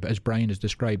championship as Brian has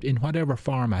described in whatever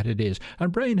format it is.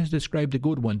 And Brian has described a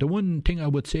good one. The one thing I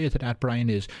would say to that, Brian,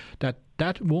 is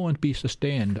that won't be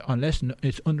sustained unless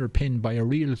it's underpinned by a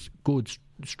real good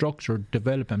structured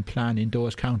development plan in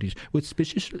those counties with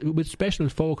special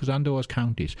focus on those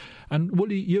counties. And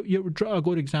Wooly, you draw a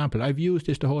good example. I've used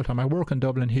this the whole time. I work in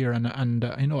Dublin here, and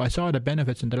I saw the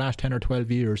benefits in the last 10 or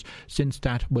 12 years since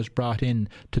that was brought in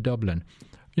to Dublin.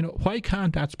 Why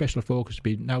can't that special focus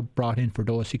be now brought in for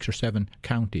those 6 or 7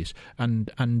 counties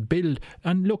and build?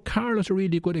 And look, Carlow's a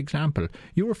really good example.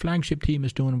 Your flagship team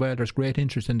is doing well. There's great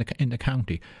interest in the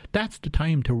county. That's the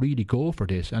time to really go for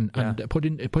this and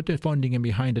put the funding in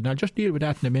behind it. And I'll just deal with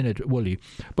that in a minute, Wooly.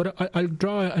 But I'll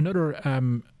draw another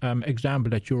example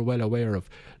that you're well aware of.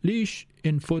 Laois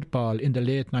in football in the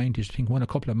late 90s, I think, won a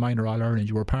couple of minor All-Irelands.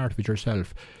 You were part of it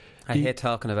yourself. I hate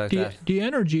talking about that. The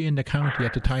energy in the county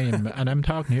at the time, and I'm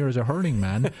talking here as a hurling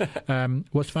man,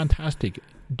 was fantastic.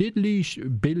 Did Laois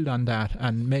build on that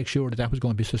and make sure that was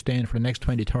going to be sustained for the next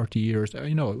 20, 30 years?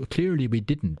 Clearly we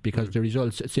didn't, because the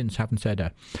results since haven't said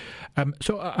that.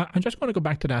 So I'm just going to go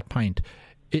back to that point.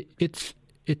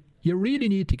 You really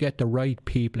need to get the right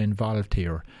people involved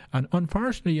here. And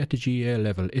unfortunately at the GA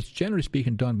level, it's generally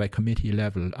speaking done by committee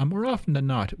level. And more often than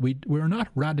not, we're not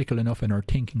radical enough in our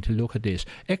thinking to look at this,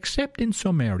 except in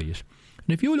some areas.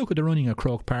 And if you look at the running of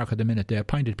Croke Park at the minute, they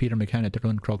appointed Peter McKenna to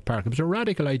run Croke Park. It was a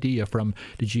radical idea from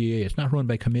the GA. It's not run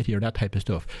by committee or that type of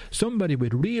stuff. Somebody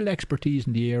with real expertise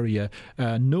in the area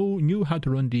knew how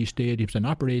to run these stadiums and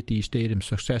operate these stadiums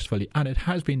successfully. And it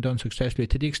has been done successfully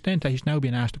to the extent that he's now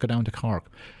been asked to go down to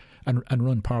Cork and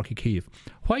run Páirc Uí Chaoimh.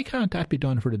 Why can't that be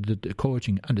done for the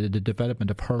coaching and the development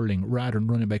of hurling rather than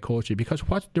running by coaches? Because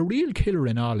what's the real killer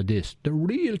in all of this? The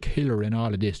real killer in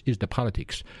all of this is the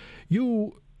politics.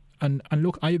 And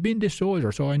look, I've been this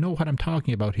soldier, so I know what I'm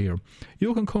talking about here.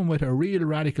 You can come with a real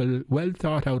radical, well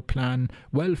thought out plan,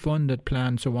 well funded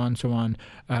plan, so on,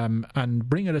 and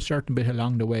bring it a certain bit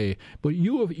along the way. But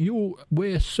you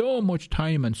waste so much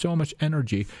time and so much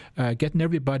energy getting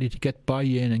everybody to get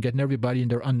buy-in and getting everybody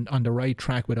on the right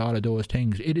track with all of those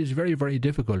things. It is very, very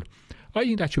difficult. I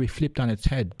think that should be flipped on its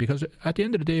head, because at the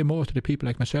end of the day, most of the people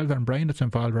like myself and Brian that's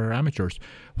involved are amateurs.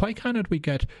 Why cannot we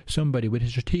get somebody with a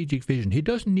strategic vision? He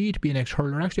doesn't need to be an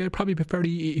ex-hurler. Actually, I'd probably prefer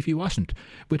if he wasn't,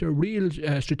 with a real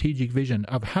strategic vision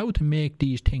of how to make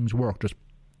these things work.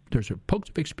 There's a pugs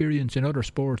of experience in other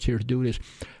sports here to do this.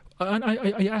 And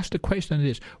I asked the question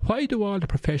is, why do all the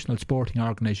professional sporting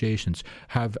organisations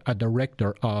have a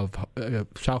director of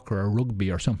soccer or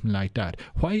rugby or something like that?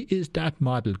 Why is that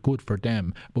model good for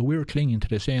them, but we're clinging to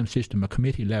the same system at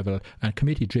committee level and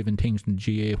committee-driven things in the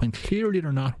GA when clearly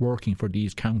they're not working for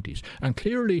these counties? And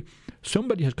clearly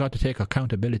somebody has got to take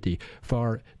accountability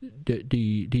for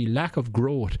the lack of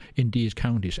growth in these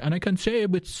counties. And I can say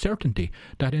with certainty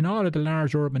that in all of the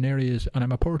large urban areas, and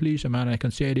I'm a Port Lisa man, I can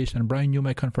say this, and Brian, you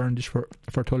may confirm this for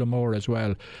Tullamore as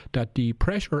well, that the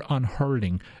pressure on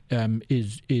hurling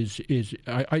is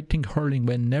I think hurling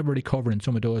will never recover in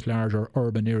some of those larger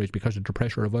urban areas because of the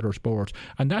pressure of other sports,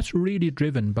 and that's really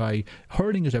driven by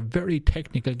hurling is a very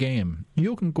technical game.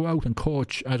 You can go out and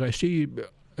coach, as I see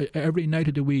every night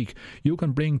of the week. You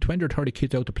can bring 20 or 30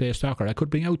 kids out to play soccer. I could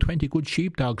bring out 20 good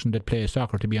sheepdogs and they'd play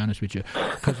soccer, to be honest with you,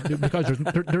 because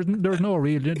there's no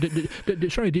real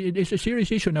it's a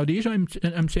serious issue. Now the issue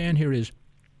I'm saying here is,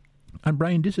 and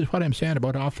Brian, this is what I'm saying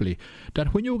about Offaly,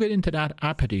 that when you get into that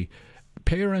apathy,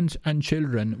 parents and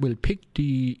children will pick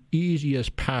the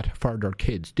easiest path for their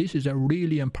kids. This is a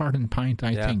really important point,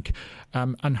 I think.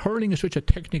 And hurling is such a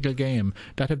technical game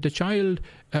that if the child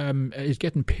is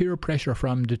getting peer pressure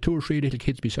from the 2 or 3 little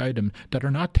kids beside them that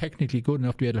are not technically good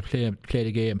enough to be able to play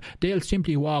the game, they'll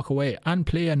simply walk away and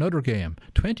play another game.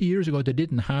 20 years ago they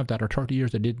didn't have that, or 30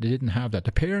 years they didn't have that.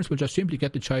 The parents will just simply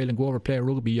get the child and go over play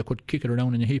rugby. You could kick it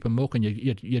around in a heap of muck and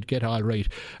you'd get all right,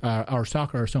 or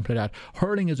soccer or something like that.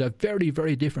 Hurling is a very,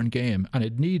 very different game, and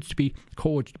it needs to be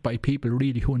coached by people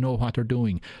really who know what they're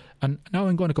doing. And now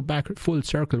I'm going to go back full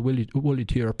circle, Wooly,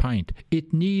 to your point.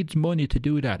 It needs money to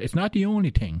do that. It's not the only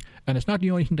thing, and it's not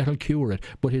the only thing that will cure it,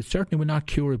 but it certainly will not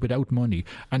cure it without money.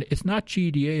 And it's not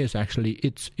GDAs, actually.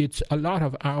 It's a lot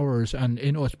of hours, and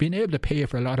it's being able to pay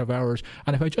for a lot of hours.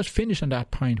 And if I just finish on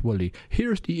that point, Wooly,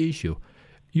 here's the issue.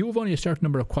 You have only a certain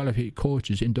number of qualified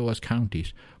coaches in those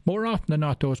counties. More often than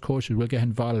not, those coaches will get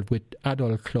involved with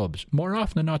adult clubs. More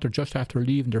often than not, they're just after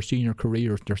leaving their senior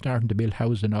careers. They're starting to build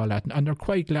houses and all that. And they're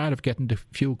quite glad of getting the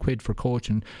few quid for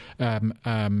coaching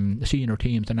senior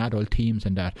teams and adult teams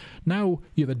and that. Now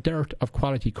you have a dearth of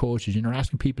quality coaches, and you're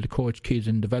asking people to coach kids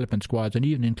in development squads and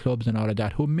even in clubs and all of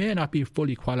that who may not be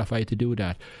fully qualified to do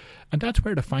that. And that's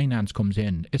where the finance comes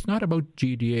in. It's not about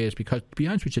GDAs, because, to be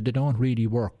honest with you, they don't really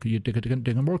work. They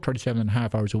can work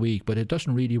 37.5 hours a week, but it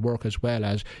doesn't really work as well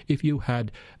as if you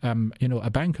had a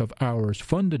bank of hours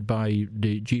funded by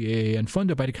the GAA and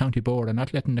funded by the county board, and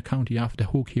not letting the county off the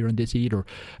hook here on this either.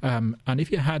 And if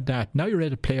you had that, now you're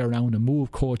able to play around and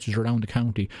move coaches around the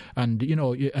county, and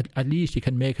at least you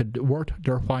can make it worth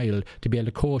their while to be able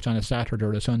to coach on a Saturday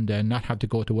or a Sunday and not have to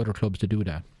go to other clubs to do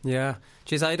that. Yeah.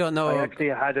 Geez, I don't know. I actually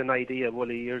had an idea,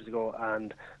 Wooly, years ago,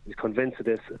 and was convinced of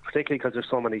this, particularly because there's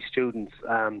so many students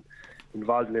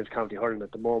involved in county hurling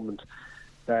at the moment,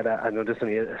 that I know this is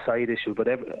only a side issue, but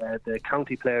the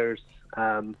county players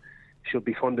should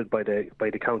be funded by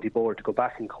the county board to go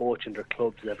back and coach in their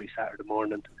clubs every Saturday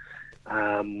morning.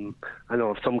 I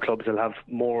know some clubs will have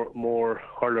more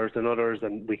hurlers than others,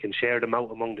 and we can share them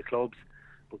out among the clubs,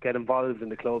 but get involved in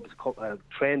the clubs,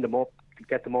 train them up,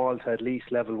 get them all to at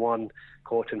least level 1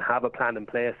 coach, and have a plan in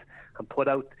place, and put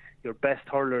out your best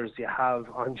hurlers you have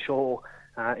on show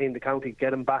in the county. Get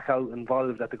them back out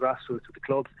involved at the grassroots of the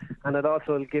clubs, and it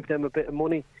also will give them a bit of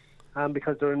money,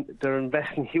 because they're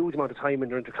investing a huge amount of time in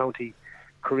their inter-county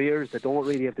careers. They don't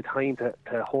really have the time to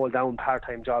hold down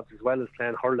part-time jobs as well as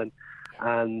playing hurling.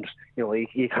 And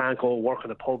you can't go work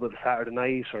in a pub on a Saturday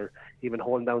night, or even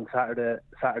holding down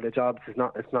Saturday jobs.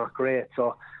 It's not great.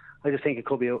 So I just think it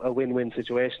could be a win-win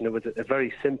situation. It was a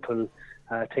very simple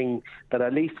thing that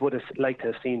at least would have liked to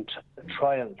have seen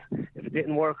trialled. If it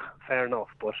didn't work, fair enough.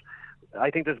 But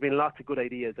I think there's been lots of good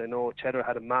ideas. I know Cheddar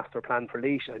had a master plan for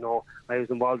Laois. I know I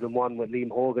was involved in one with Liam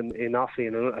Hogan in Offaly,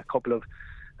 and a couple of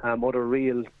other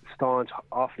real staunch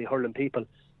Offaly hurling people.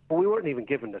 But we weren't even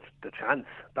given the chance.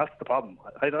 That's the problem.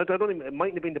 I don't even, it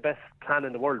mightn't have been the best plan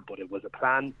in the world, but it was a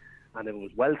plan, and it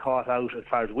was well thought out as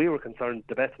far as we were concerned,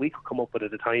 the best we could come up with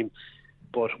at the time.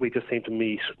 But we just seem to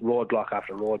meet roadblock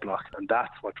after roadblock, and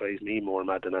that's what drives me more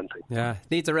mad than anything. Yeah,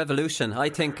 needs a revolution. I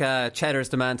think Cheddar's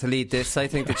the man to lead this. I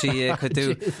think the GA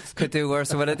could do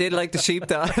worse. But I did like the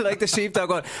sheepdog. I like the sheepdog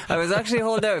one. I was actually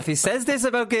holding out. If he says this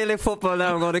about Gaelic football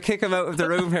now, I'm going to kick him out of the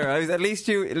room here. At least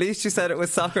you said it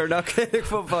was soccer, not Gaelic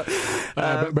football.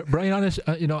 But Brian,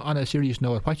 on a serious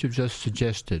note, what you've just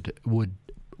suggested would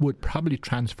probably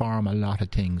transform a lot of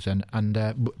things,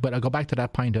 but I go back to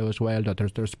that point as well, that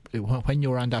there's when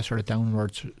you're on that sort of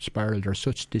downward spiral, there's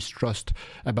such distrust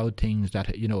about things that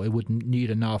it would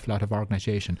need an awful lot of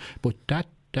organisation. But that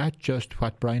just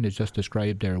what Brian has just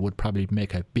described there would probably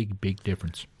make a big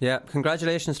difference. Yeah,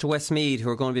 congratulations to Westmeath,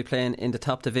 who are going to be playing in the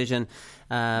top division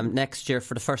next year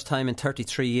for the first time in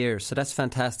 33 years. So that's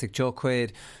fantastic. Joe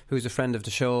Quaid, who's a friend of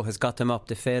the show, has got them up.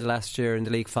 They failed last year in the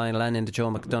league final and in the Joe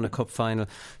McDonagh Cup final,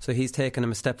 so he's taken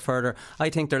them a step further. I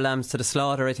think they're lambs to the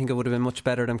slaughter. I think it would have been much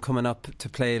better them coming up to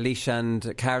play Laois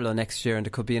and Carlow next year, and they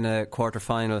could be in a quarter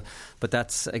final. But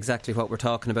that's exactly what we're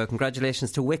talking about.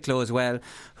 Congratulations to Wicklow as well,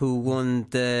 who won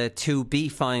the 2B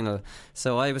final.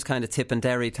 So I was kind of tipping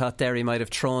Derry, thought Derry might have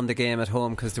thrown the game at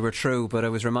home because they were through, but I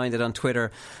was reminded on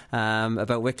Twitter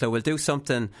about Wicklow. We'll do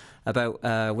something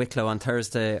about Wicklow on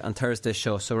Thursday's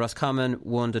show. So Roscommon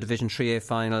won the Division 3A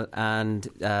final, and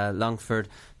Longford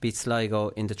beat Sligo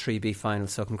in the 3B final.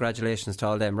 So congratulations to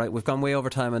all them. Right, we've gone way over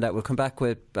time on that. We'll come back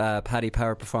with Paddy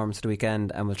Power performance of the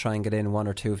weekend, and we'll try and get in one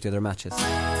or two of the other matches.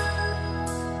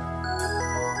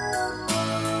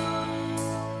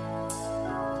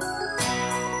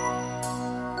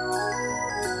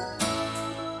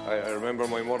 I remember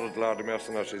my mother, Lord of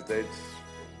Mercy, she's dead.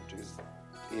 She's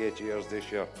 8 years this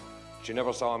year. she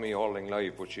never saw me hurling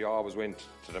live, but she always went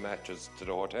to the matches to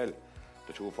the hotel,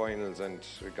 the 2 finals, and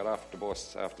we got off the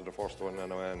bus after the first one,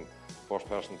 and first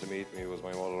person to meet me was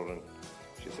my mother, and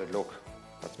she said, look,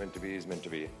 what's meant to be is meant to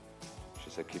be. She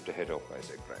said, keep the head up. I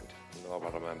said, grand. No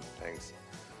bother, man, thanks.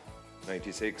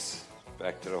 96,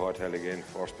 back to the hotel again,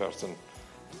 first person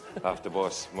off the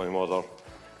bus, my mother.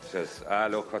 She says,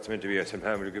 look, what's meant to be? I said,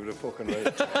 man, will you give it a fucking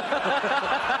right?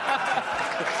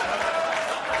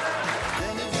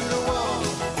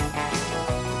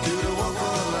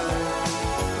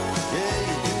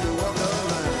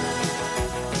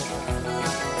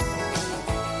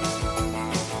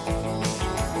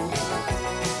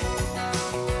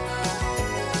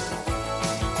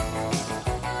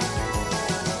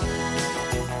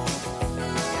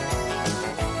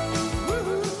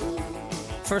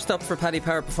 First up for Paddy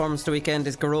Power performance the weekend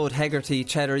is Garrod Hegarty.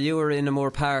 Cheddar, you were in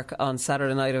Moore Park on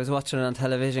Saturday night. I was watching it on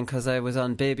television because I was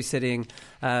on babysitting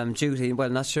duty. Well,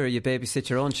 not sure you babysit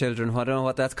your own children. I don't know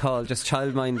what that's called. Just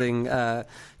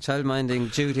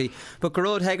childminding duty. But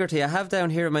Garrod Hegarty, I have down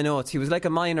here in my notes, he was like a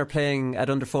minor playing at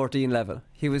under 14 level.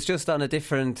 He was just on a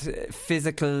different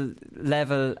physical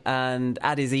level and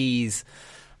at his ease.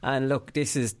 And look,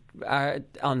 this is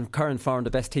on current form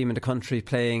the best team in the country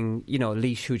playing,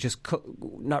 Laois, who just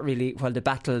not really, well, they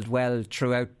battled well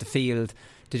throughout the field.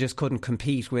 They just couldn't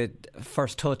compete with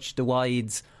first touch, the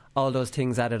wides, all those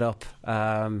things added up,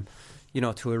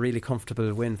 to a really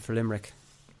comfortable win for Limerick.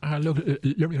 Look,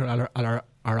 Limerick are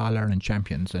All-Ireland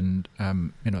champions, and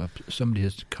somebody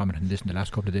has commented on this in the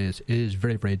last couple of days. It is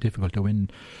very, very difficult to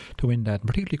win that,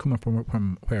 particularly coming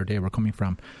from where they were coming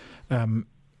from.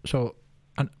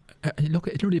 Look,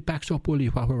 it really backs up, Willie,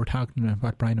 what we were talking about,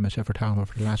 what Brian and myself were talking about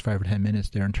for the last 5 or 10 minutes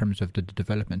there in terms of the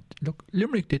development. Look,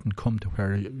 Limerick didn't come to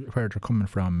where they're coming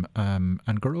from,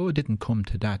 and Garrod didn't come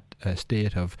to that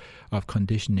state of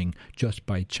conditioning just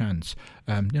by chance.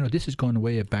 This is going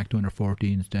way back to under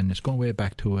 14s, then it's going way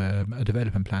back to a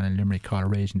development plan in Limerick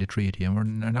called Raising the Treaty, and we're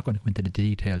not going to go into the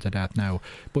details of that now.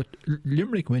 But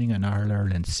Limerick winning in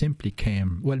All-Ireland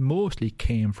mostly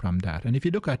came from that. And if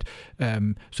you look at,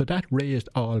 so that raised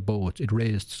all boats. It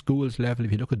raised schools level.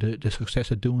 If you look at the success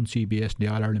of Doon CBS and the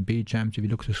All-Ireland B Champs, if you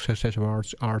look at the success of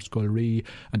our Scullery,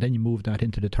 and then you move that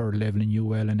into the third level in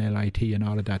UL and LIT and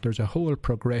all of that, there's a whole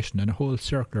progression and a whole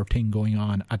circular thing going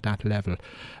on at that level.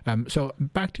 So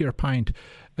back to your point,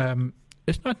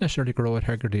 it's not necessarily Garrod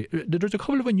Hegarty. There's a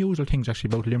couple of unusual things actually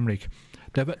about Limerick.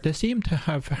 They seem to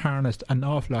have harnessed an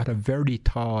awful lot of very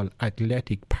tall,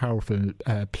 athletic, powerful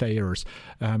players.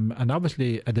 And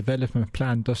obviously a development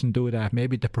plan doesn't do that.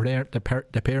 Maybe the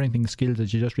parenting skills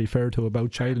that you just referred to about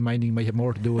childminding might have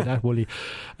more to do with that, Wooly.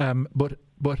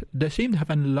 But they seem to have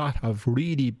a lot of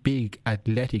really big,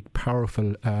 athletic,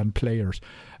 powerful players.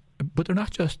 But they're not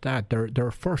just that.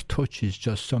 Their first touch is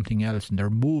just something else, and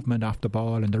their movement off the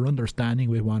ball and their understanding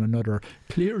with one another.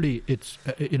 Clearly, it's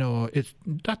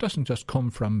that doesn't just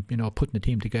come from putting the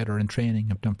team together and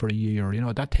training them for a year.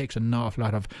 That takes an awful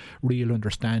lot of real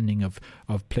understanding of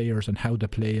players and how they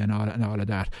play and all of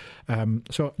that.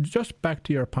 So just back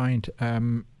to your point.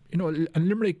 And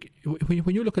Limerick,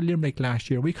 when you look at Limerick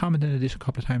last year, we commented on this a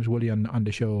couple of times, Willie, on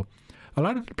the show. A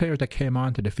lot of the players that came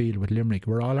onto the field with Limerick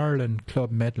were All-Ireland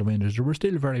club medal winners. They were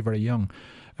still very, very young.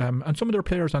 And some of their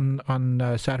players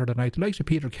on Saturday night, the likes of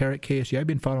Peter Casey, I've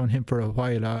been following him for a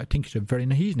while. I think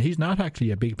he's not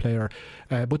actually a big player,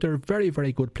 but they're very,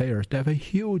 very good players. They have a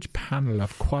huge panel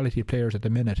of quality players at the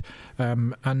minute.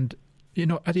 And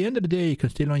at the end of the day, you can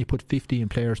still only put 15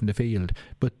 players in the field,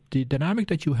 but the dynamic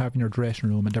that you have in your dressing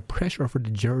room and the pressure for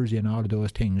the jersey and all of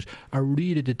those things are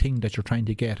really the thing that you're trying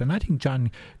to get. And I think John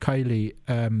Kiley,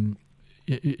 I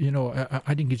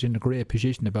think he's in a great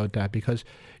position about that, because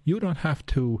you don't have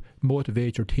to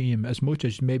motivate your team as much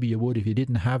as maybe you would if you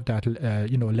didn't have that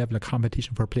level of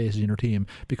competition for places in your team,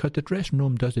 because the dressing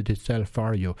room does it itself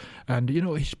for you. And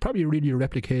he's probably really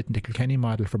replicating the Kilkenny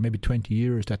model for maybe 20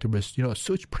 years, that there was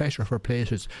such pressure for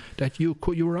places that you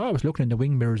were always looking in the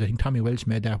wing mirrors. I think Tommy Welch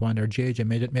made that one, or JJ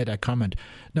made that comment.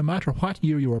 No matter what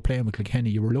year you were playing with Kilkenny,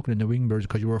 you were looking in the wing mirrors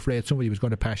because you were afraid somebody was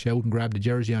going to pass you out and grab the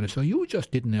jersey on it. So you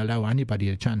just didn't allow anybody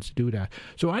a chance to do that.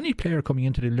 So any player coming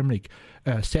into the Limerick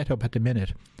setup at the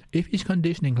minute, if his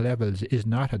conditioning levels is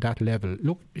not at that level,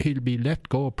 look, he'll be let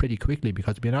go pretty quickly,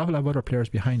 because there'll be an awful lot of other players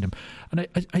behind him. And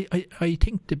I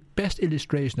think the best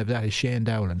illustration of that is Shane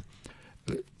Dowling.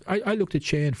 I looked at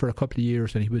Shane for a couple of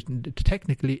years, and he was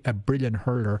technically a brilliant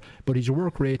hurler, but his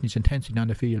work rate and his intensity on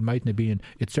the field mightn't have been.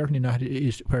 It's certainly not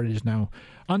is where it is now.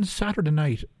 On Saturday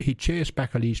night, he chased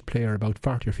back a Laois player about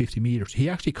 40 or 50 metres. He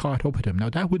actually caught up with him. Now,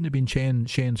 that wouldn't have been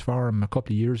Shane's form a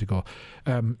couple of years ago.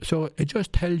 So it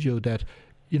just tells you that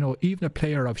even a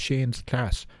player of Shane's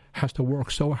class has to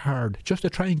work so hard just to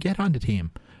try and get on the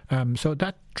team. So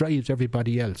that drives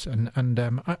everybody else. And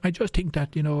I just think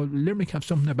that, Limerick have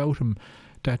something about them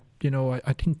that,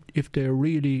 I think if they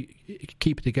really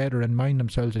keep it together and mind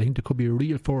themselves, I think they could be a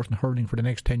real force in hurling for the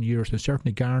next 10 years and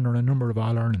certainly garner a number of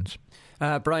All-Irelands.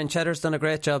 Brian Cheddar's done a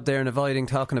great job there in avoiding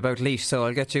talking about Laois, so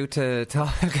I'll get you to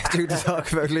talk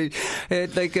about Laois.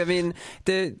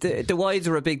 The wides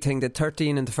were a big thing. The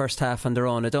 13 in the first half on their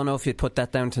own. I don't know if you'd put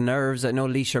that down to nerves. I know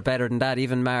Laois are better than that.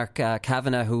 Even Mark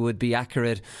Kavanagh, who would be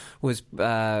accurate, was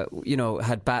had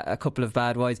a couple of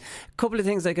bad wides. A couple of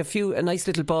things, like a nice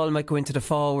little ball might go into the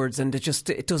forwards, and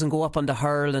it doesn't go up on the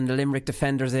hurl, and the Limerick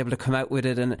defender is able to come out with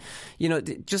it, and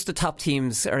just the top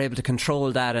teams are able to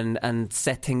control that and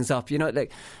set things up.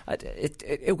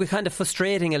 It was kind of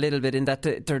frustrating a little bit in that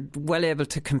they're well able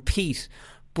to compete,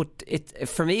 but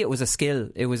for me it was a skill.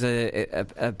 It was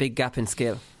a big gap in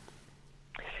skill.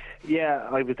 Yeah,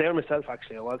 I was there myself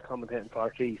actually. I was commentating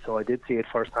for RTE, so I did see it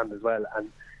firsthand as well.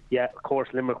 And yeah, of course,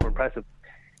 Limerick were impressive.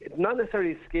 It's not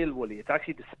necessarily skill, Wooly. It's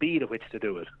actually the speed at which to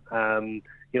do it.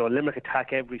 Limerick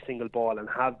attack every single ball and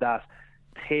have that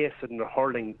pace in their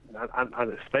hurling,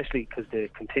 and especially because they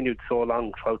continued so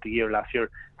long throughout the year last year,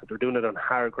 that they're doing it on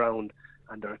hard ground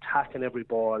and they're attacking every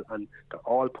ball and they're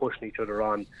all pushing each other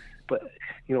on. But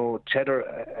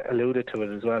Cheddar alluded to it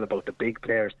as well about the big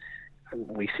players, and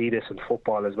we see this in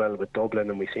football as well with Dublin,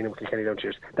 and we've seen it with Kenny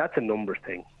Downstairs. That's a numbers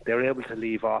thing. They're able to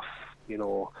leave off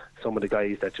some of the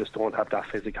guys that just don't have that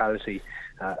physicality.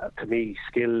 To me,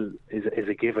 skill is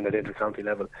a given at inter-county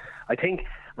level. I think,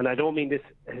 and I don't mean this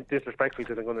disrespectfully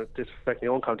because I'm going to disrespect my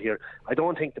own county here, I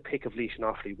don't think the pick of Laois and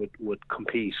Offaly would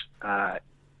compete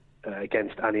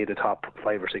against any of the top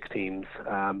 5 or 6 teams.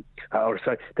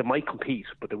 They might compete,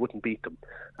 but they wouldn't beat them,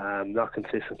 not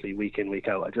consistently week in, week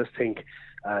out. I just think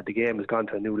the game has gone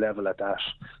to a new level at that,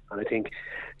 and I think,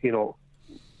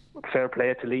 fair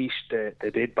play to Laois. They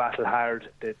did battle hard.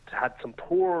 They had some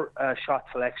poor shot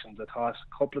selections. I thought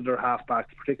a couple of their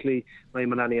half-backs, particularly Ryan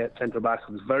Manani at centre-back,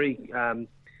 was very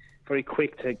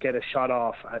quick to get a shot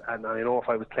off. And I know if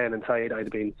I was playing inside, I'd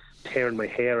have been tearing my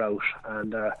hair out.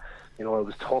 And, it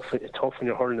was tough when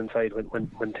you're hurling inside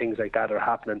when things like that are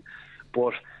happening.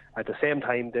 But at the same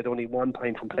time, they'd only 1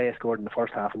 point from play scored in the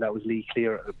first half, and that was Lee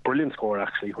Clear. A brilliant score,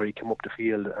 actually, where he came up the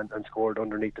field and scored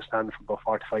underneath the stand from about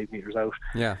 45 metres out.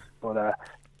 Yeah. But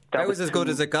that was as good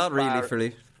as it got, really, for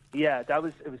Lee. Yeah, it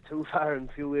was too far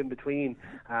and few in between.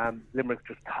 Limerick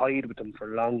just tied with them for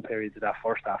long periods of that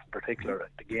first half in particular.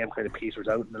 The game kind of peters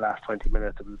out in the last 20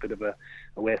 minutes. It was a bit of a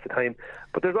waste of time.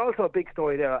 But there's also a big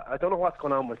story there. I don't know what's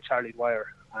going on with Charlie Dwyer.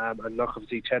 And look,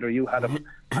 obviously, Cheddar, you had him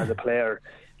as a player.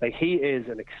 Like, he is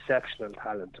an exceptional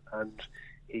talent, and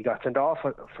he got sent off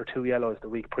for 2 yellows the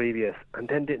week previous and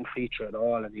then didn't feature at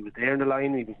all. And he was there in the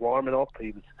line, he was warming up,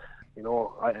 he was...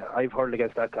 I've hurled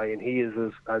against that guy, and he is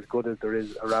as good as there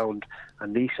is around,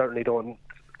 and they certainly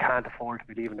can't afford to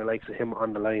be leaving the likes of him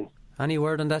on the line. Any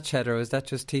word on that, Cheddar? Is that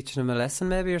just teaching him a lesson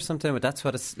maybe or something? But that's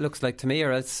what it looks like to me,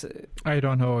 or else... I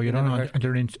don't know. You don't know.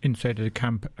 They're inside of the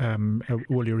camp,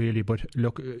 Wooly, really. But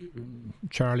look,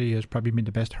 Charlie has probably been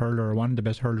the best hurler, or one of the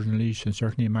best hurlers in the league, and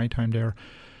certainly in my time there.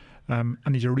 And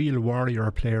he's a real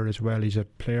warrior player as well. He's a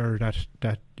player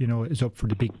that is up for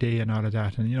the big day and all of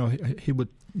that. And you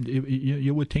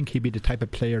would think he'd be the type of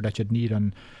player that you'd need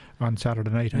on Saturday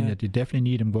night, and yet you definitely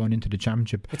need him going into the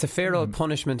championship. It's a fair old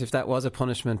punishment, if that was a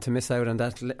punishment, to miss out on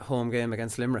that home game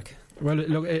against Limerick. Well,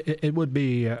 look, it would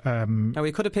be... Now,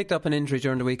 we could have picked up an injury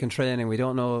during the week in training. We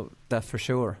don't know that for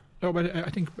sure. No, but I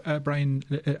think, Brian,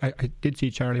 I did see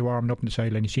Charlie warming up on the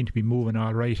sideline. He seemed to be moving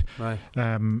all right. Right.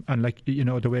 And like,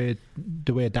 the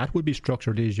way that would be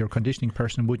structured is your conditioning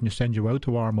person wouldn't send you out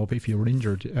to warm up if you were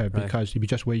injured, because you'd be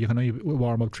just where you can only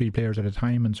warm up 3 players at a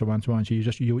time and so on. So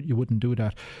you wouldn't do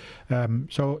that.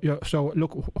 So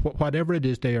look, whatever it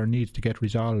is there needs to get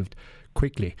resolved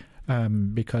quickly.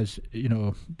 Because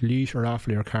Laois or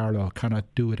Offaly or Carlow cannot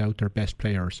do without their best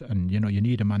players, and you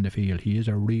need him on the field. He is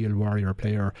a real warrior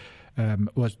player.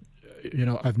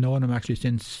 I've known him actually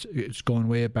since it's going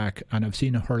way back, and I've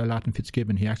seen him hurl a lot in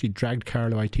Fitzgibbon. He actually dragged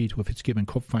Carlow IT to a Fitzgibbon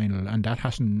Cup final, and that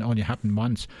hasn't only happened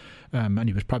once. And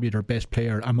he was probably their best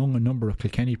player among a number of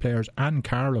Kilkenny players and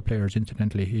Carlow players,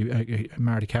 incidentally.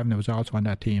 Marty Kavanagh was also on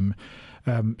that team.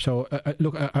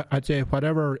 Look, I'd say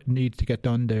whatever needs to get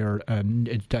done there,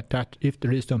 that if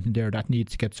there is something there that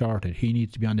needs to get sorted, he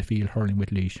needs to be on the field hurling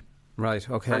with Laois. Right,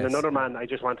 okay. And another man I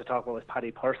just want to talk about was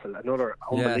Paddy Purcell, another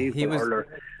unbelievable hurler.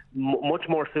 Much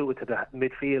more suited to the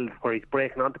midfield where he's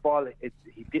breaking on the ball.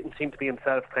 He didn't seem to be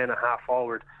himself playing a half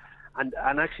forward, and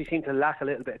actually seemed to lack a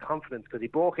little bit of confidence, because he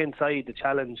broke inside the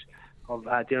challenge of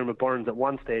Diarmaid Burns at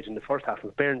one stage in the first half,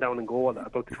 was bearing down and goal at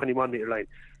about the 21 metre line,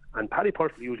 and Paddy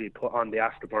Purcell usually put on the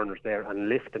afterburners there and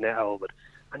lift the net out of it,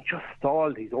 and just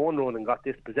stalled his own run and got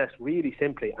dispossessed really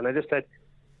simply. And I just said,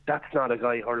 that's not a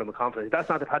guy hurling with confidence. That's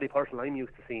not the Paddy Purcell I'm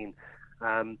used to seeing.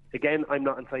 Again, I'm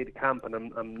not inside the camp, and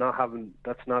I'm not having,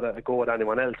 that's not a go at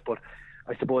anyone else, but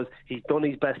I suppose he's done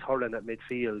his best hurling at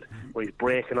midfield, where he's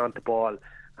breaking onto ball,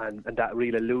 and that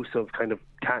real elusive kind of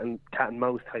cat and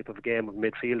mouse type of game of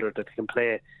midfielder that he can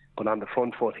play. But on the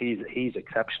front foot, he's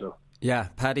exceptional. Yeah,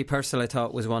 Paddy Purcell, I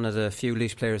thought, was one of the few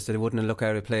Laois players that wouldn't look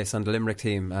out of place on the Limerick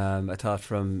team. I thought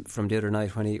from the other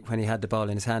night when he had the ball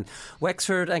in his hand.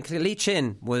 Wexford and Lee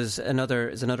Chin is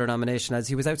another nomination, as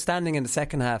he was outstanding in the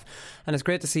second half, and it's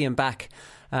great to see him back.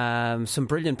 Some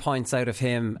brilliant points out of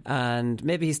him, and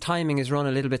maybe his timing is run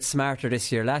a little bit smarter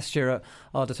this year. Last year,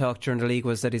 all the talk during the league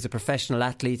was that he's a professional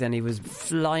athlete and he was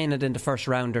flying it in the first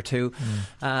round or two.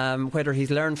 Whether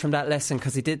he's learned from that lesson,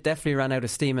 because he did definitely ran out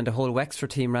of steam, and the whole Wexford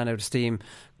team ran out of steam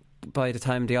by the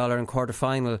time the All-Ireland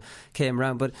quarter-final came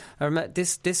round. But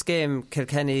this game,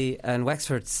 Kilkenny and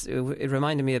Wexford, it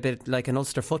reminded me a bit like an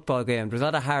Ulster football game. There's a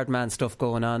lot of hard man stuff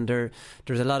going on. There's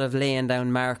a lot of laying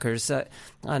down markers.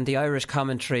 And the Irish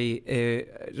commentary,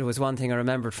 there was one thing I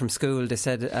remembered from school. They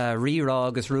said re-raw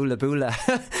agus rula bula.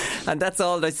 And that's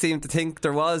all I seemed to think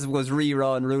there was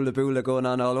re-raw and rula bula going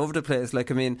on all over the place.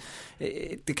 Like, I mean,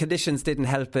 the conditions didn't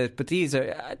help it, but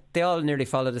they all nearly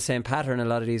follow the same pattern, a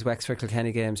lot of these Wexford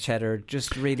Kilkenny games. Cheddar,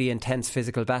 just really intense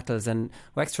physical battles, and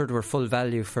Wexford were full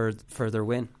value for their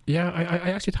win. Yeah,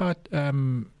 I actually thought,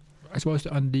 I suppose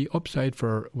on the upside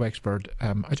for Wexford,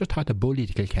 I just thought they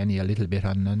bullied Kilkenny a little bit,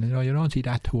 and you don't see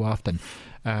that too often.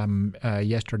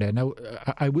 Yesterday. Now,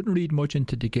 I wouldn't read much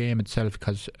into the game itself,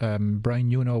 because Brian,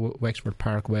 you know Wexford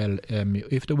Park well.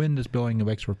 If the wind is blowing in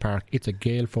Wexford Park, it's a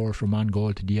gale force from one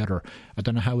goal to the other. I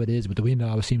don't know how it is, but the wind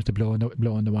always seems to blow in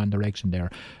the one direction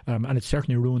there, and it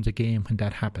certainly ruins a game when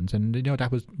that happens. And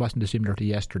that wasn't dissimilar to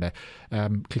yesterday.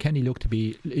 Kilkenny looked to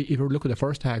be, if you look at the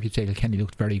first half, you'd say Kilkenny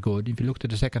looked very good. If you looked at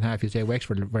the second half, you'd say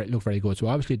Wexford looked very good. So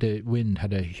obviously the wind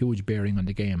had a huge bearing on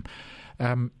the game.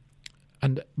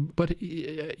 But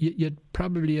you'd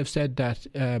probably have said that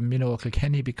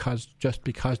Kilkenny, because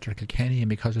they're Kilkenny and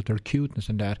because of their cuteness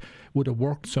and that, would have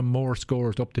worked some more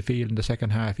scores up the field in the second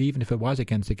half, even if it was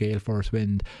against a gale force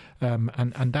wind,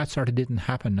 and that sort of didn't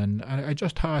happen. And I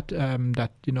just thought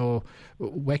that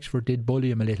Wexford did bully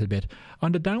him a little bit.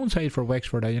 On the downside for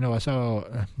Wexford, I saw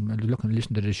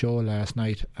listened to the show last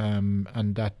night,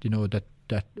 and that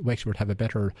Wexford have a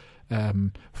better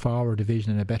forward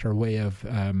division and a better way of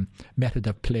method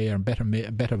of play, or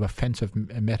better offensive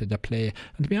method of play.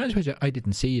 And to be honest with you, I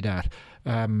didn't see that.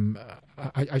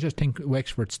 I just think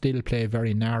Wexford still play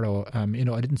very narrow. I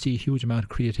didn't see a huge amount of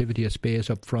creativity of space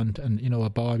up front, and a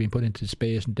ball being put into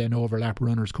space and then overlap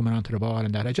runners coming onto the ball,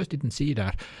 and that I just didn't see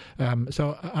that.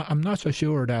 So I'm not so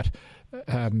sure that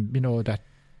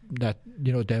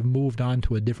they've moved on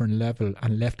to a different level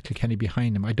and left Kilkenny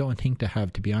behind them. I don't think they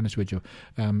have, to be honest with you.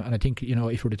 And I think, if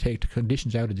we were to take the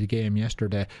conditions out of the game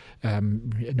yesterday, I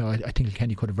think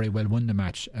Kilkenny could have very well won the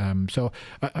match. So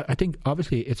I think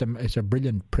obviously it's a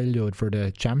brilliant prelude for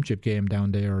the championship game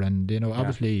down there. And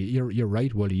obviously you're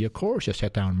right, Wooly. Of course you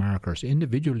set down markers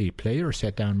individually. Players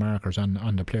set down markers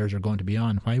on the players are going to be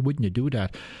on. Why wouldn't you do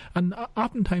that? And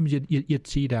oftentimes you'd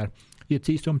see that. You'd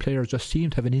see some players just seem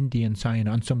to have an Indian sign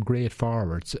on some great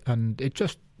forwards, and it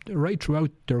just right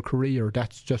throughout their career,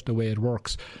 that's just the way it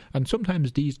works. And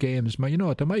sometimes these games,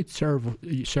 they might serve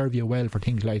you well for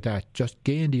things like that. Just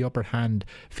gain the upper hand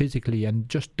physically and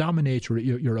just dominate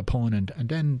your opponent, and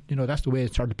then that's the way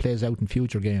it sort of plays out in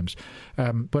future games.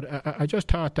 But I just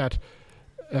thought that.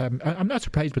 I'm not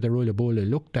surprised with the rule of Bula.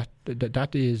 Look,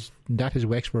 that is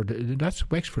Wexford.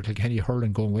 That's Wexford Kilkenny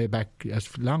hurling going way back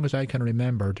as long as I can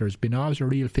remember. There's been always a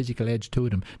real physical edge to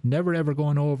them. Never ever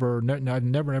going over. I've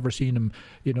never ever seen them,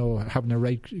 having a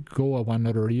right go at one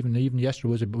another. Even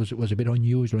yesterday was a bit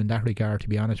unusual in that regard, to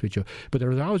be honest with you. But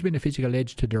there has always been a physical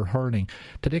edge to their hurling,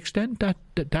 to the extent that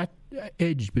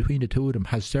edge between the two of them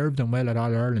has served them well at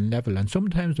All-Ireland level. And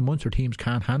sometimes the Munster teams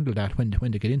can't handle that when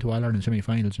they get into All-Ireland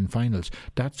semi-finals and finals.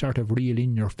 That sort of real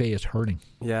in-your-face hurling.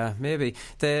 Yeah, maybe.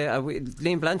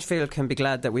 Liam Blanchfield can be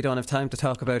glad that we don't have time to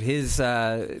talk about his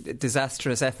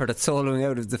disastrous effort at soloing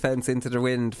out of defence into the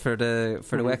wind for the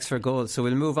Wexford goal. So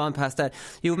we'll move on past that.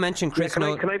 You mentioned Chris. Can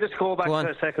I just go back for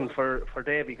a second for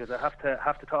Davy, because I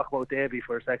have to talk about Davy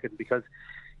for a second, because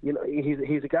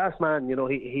he's a gas man.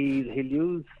 He'll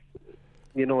use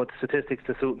statistics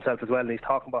to suit himself as well, and he's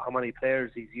talking about how many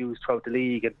players he's used throughout the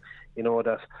league, and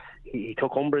that he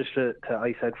took umbrage to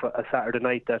I said for a Saturday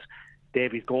night that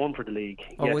Davy's going for the league.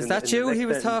 Oh, was that you he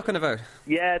was talking about?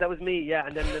 Yeah, that was me, yeah.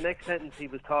 And then the next sentence he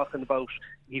was talking about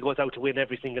he goes out to win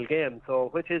every single game. So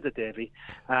which is it, Davy?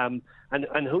 And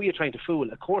who are you trying to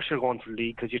fool? Of course you're going for the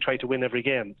league because you try to win every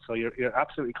game. So you're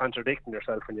absolutely contradicting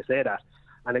yourself when you say that.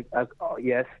 And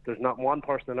yes, there's not one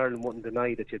person in Ireland wouldn't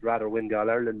deny that you'd rather win the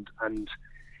All-Ireland and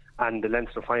the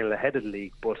Leinster final ahead of the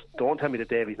league. But don't tell me that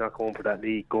Davy's not going for that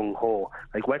league gung-ho.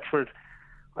 Like Wexford,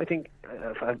 I think,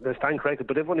 if I stand corrected,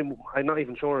 but I'm not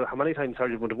even sure how many times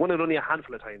Sergeant would have won it, only a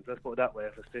handful of times, let's put it that way,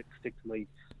 if I stick to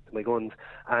my guns.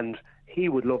 And he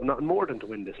would love nothing more than to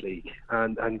win this league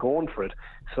and going for it.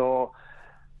 So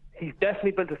he's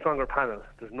definitely built a stronger panel,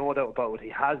 there's no doubt about it. He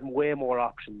has way more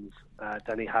options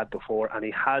than he had before, and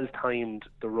he has timed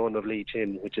the run of Lee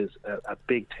Chin, which is a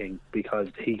big thing, because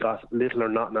he got little or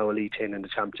not now Lee Chin in the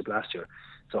championship last year.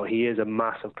 So he is a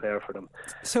massive player for them.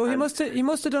 So he must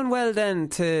have done well then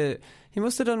to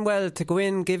go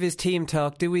in, give his team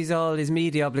talk, do all his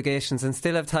media obligations, and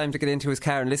still have time to get into his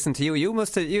car and listen to you.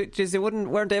 They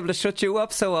weren't able to shut you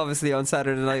up so obviously on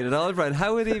Saturday night at all, Brian.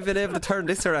 How would he have been able to turn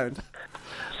this around?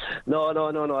 No.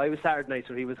 I was Saturday night,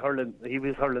 so he was hurling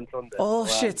Sunday. Oh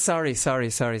shit! Sorry. Sorry.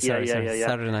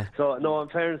 Saturday night. So no, in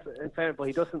fairness, but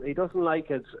he doesn't like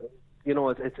it. You know,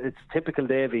 it's typical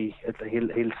Davy.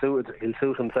 He'll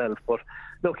suit himself. But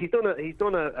look, he's done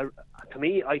a. To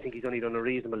me, I think he's only done a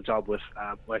reasonable job with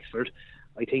Wexford.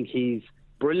 I think he's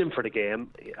brilliant for the game.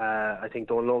 I think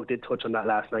Don Logue did touch on that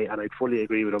last night, and I fully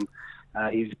agree with him.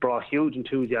 He's brought huge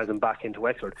enthusiasm back into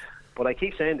Wexford. But I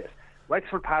keep saying this: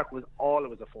 Wexford Park was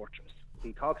always a fortress.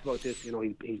 He talks about this. You know,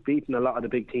 he's beaten a lot of the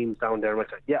big teams down there in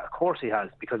Wexford. Yeah, of course he has,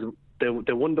 because they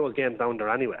won those games down there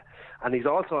anyway. And he's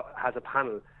also has a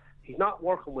panel. He's not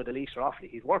working with Elite or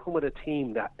Offaly. He's working with a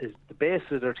team that is the base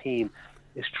of their team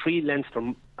is 3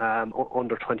 Leinster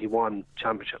under 21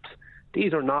 championships.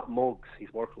 These are not mugs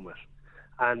he's working with,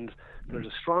 and there's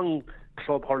a strong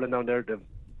club hurling down there. They've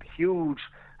huge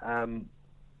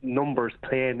numbers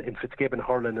playing in Fitzgibbon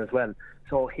hurling as well.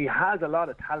 So he has a lot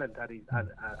of talent at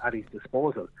his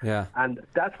disposal. Yeah. And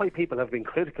that's why people have been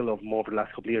critical of him over the last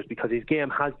couple of years, because his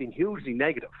game has been hugely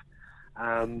negative.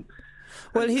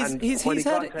 Well, when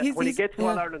he gets to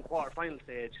All-Ireland quarter-final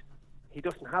stage, he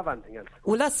doesn't have anything else.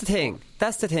 Well, that's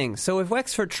the thing. So if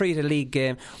Wexford treat a league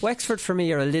game, Wexford for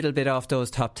me are a little bit off those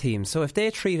top teams. So if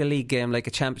they treat a league game like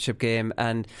a championship game,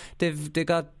 and they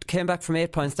came back from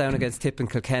 8 points down against Tip and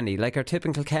Kilkenny, like are Tip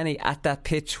and Kilkenny at that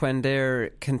pitch when they're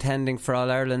contending for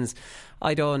All-Irelands?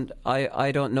 I don't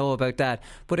know about that,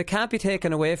 but it can't be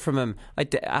taken away from him.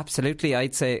 Absolutely,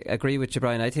 I'd say agree with you,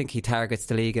 Brian. I think he targets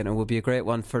the league, and it would be a great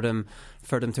one for them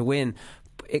to win.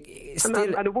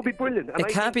 And it would be brilliant. And it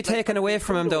can't be taken away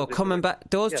from him, though. Coming back,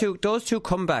 those two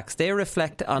comebacks, they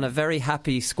reflect on a very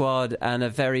happy squad and a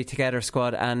very together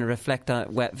squad, and reflect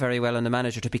very well on the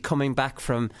manager to be coming back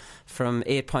from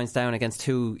 8 points down against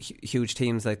two huge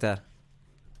teams like that.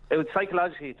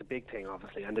 Psychologically, it's a big thing,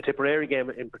 obviously, and the Tipperary game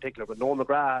in particular. But Noel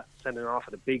McGrath sending off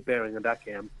at a big bearing on that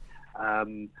game,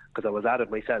 because I was at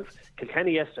it myself.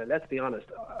 Kilkenny yesterday, let's be honest,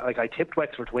 like I tipped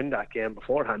Wexford to win that game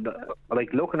beforehand.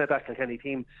 Like looking at that Kilkenny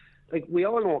team, like we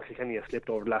all know Kilkenny has slipped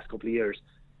over the last couple of years.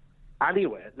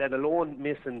 Anyway, let alone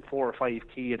missing 4 or 5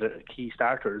 key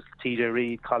starters: TJ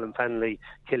Reid, Colin Fennelly,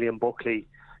 Killian Buckley,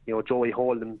 Joey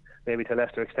Holden, maybe to a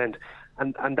lesser extent.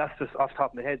 And that's just off the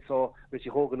top of my head. So Richie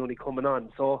Hogan only coming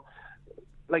on. So,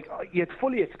 like, you'd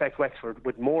fully expect Wexford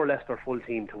with more or less their full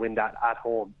team to win that at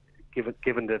home, given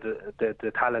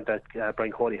the talent that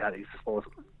Brian Cody had at his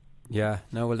disposal. Yeah,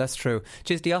 no, well, that's true.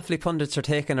 Jeez, the Offaly pundits are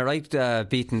taking a right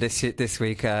beating this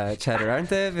week, Cheddar, aren't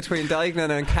they? Between Dignan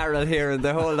and Carroll here and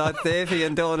the whole lot, Davy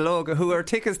and Don Logue, who are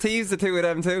thick as thieves, the two of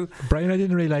them too. Brian, I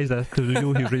didn't realise that, because he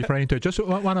was referring to it. Just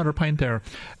one other point there.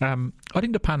 I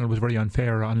think the panel was very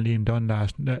unfair on Liam Dunn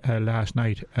last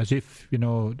night, as if,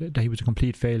 that he was a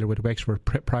complete failure with Wexford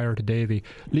prior to Davy.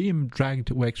 Liam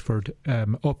dragged Wexford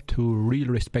up to real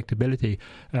respectability.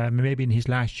 Maybe in his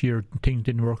last year things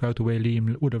didn't work out the way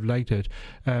Liam would have liked it,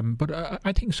 but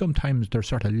I think sometimes there's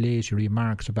sort of lazy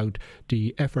remarks about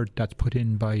the effort that's put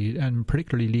in by, and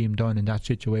particularly Liam Dunn in that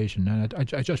situation, and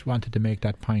I just wanted to make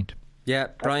that point. Yeah,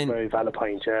 Brian. That's a very valid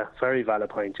point, yeah. Very valid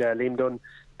point, yeah. Liam Dunn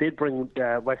did bring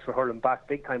Wexford hurling back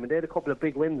big time, and they had a couple of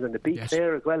big wins, and they beat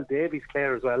Clare as well, Davies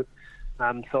Clare as well.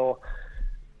 So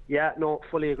Yeah, no,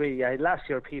 fully agree. Yeah, last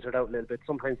year petered out a little bit.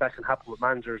 Sometimes that can happen with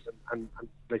managers, and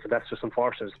like that's just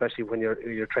unfortunate, especially when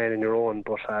you're training your own.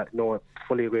 But no, I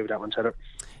fully agree with that one, Cheddar.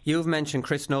 You've mentioned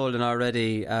Chris Nolan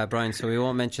already, Brian, so we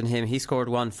won't mention him. He scored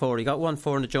 1-4. He got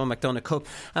 1-4 in the Joe McDonagh Cup.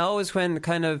 I always, when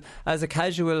kind of, as a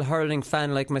casual hurling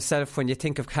fan like myself, when you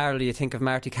think of Carlow, you think of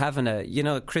Marty Kavanagh. You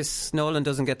know, Chris Nolan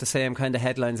doesn't get the same kind of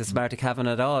headlines as Marty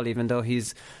Kavanagh at all, even though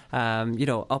he's,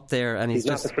 up there. And he's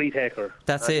just not the free taker.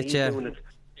 That's it, yeah.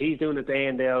 He's doing it day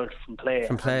in, day out from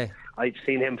play. I've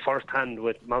seen him first hand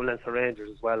with Mount Leinster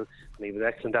Rangers as well, and he was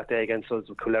excellent that day against us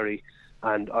with Cooley.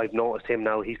 And I've noticed him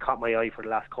now. He's caught my eye for the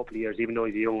last couple of years, even though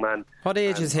he's a young man. What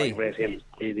age is he? I rate him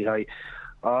really high.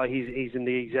 He's in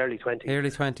his early 20s.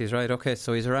 Early 20s, right, okay,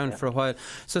 so he's around for a while.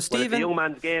 So Stephen... Well, the young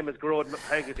man's game, as Gerard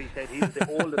Peggotty said, he was the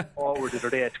oldest forward the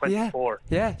other day at 24.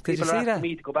 Yeah, did you see that? People are asking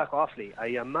me to go back Offaly. I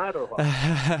am mad or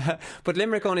what? But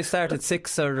Limerick only started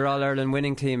sixth of their All-Ireland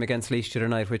winning team against Laois the other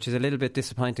night, which is a little bit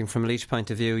disappointing from a Laois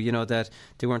point of view, you know, that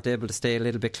they weren't able to stay a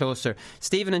little bit closer.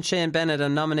 Stephen and Shane Bennett,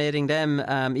 and nominating them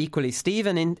equally.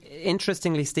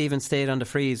 Interestingly, Stephen stayed on the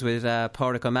freeze with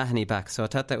Pádraig O'Mahony back, so I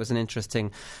thought that was an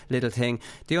interesting little thing.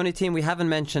 The only team we haven't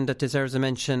mentioned that deserves a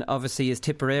mention obviously is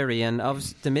Tipperary, and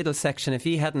obviously the middle section, if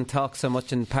he hadn't talked so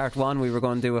much in part 1, we were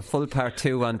going to do a full part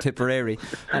 2 on Tipperary,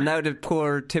 and now the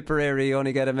poor Tipperary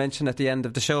only get a mention at the end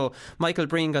of the show. Michael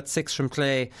Breen got 6 from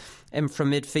play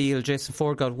from midfield. Jason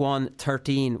Ford got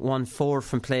 1-13, 1-4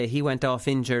 from play. He went off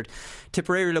injured.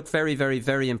 Tipperary looked very, very,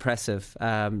 very impressive,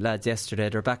 lads, yesterday.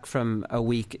 They're back from a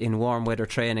week in warm weather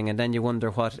training, and then you wonder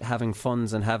what having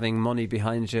funds and having money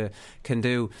behind you can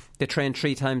do. They train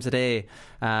 3 times a day,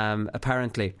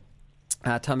 apparently.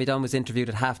 Tommy Dunn was interviewed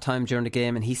at half time during the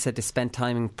game, and he said they spent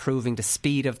time improving the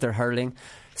speed of their hurling.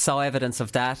 Saw evidence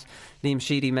of that. Liam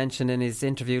Sheedy mentioned in his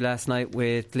interview last night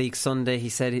with League Sunday, he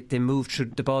said they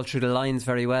moved the ball through the lines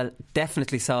very well.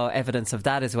 Definitely saw evidence of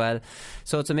that as well.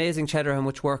 So it's amazing, Cheddar, how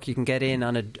much work you can get in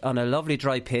on a lovely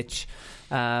dry pitch,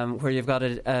 where you've got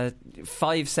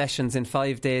 5 sessions in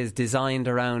 5 days designed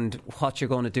around what you're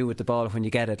going to do with the ball when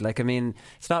you get it. Like, I mean,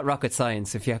 it's not rocket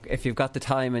science. If you've got the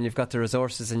time and you've got the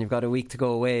resources and you've got a week to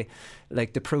go away,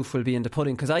 like, the proof will be in the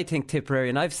pudding. Because I think Tipperary,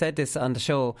 and I've said this on the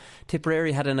show,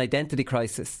 Tipperary had an identity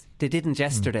crisis. They didn't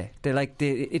yesterday.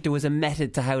 There was a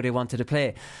method to how they wanted to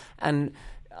play, and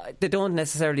they don't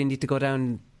necessarily need to go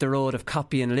down the road of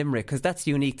copying Limerick, because that's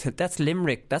unique. That's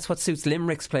Limerick. That's what suits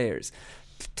Limerick's players.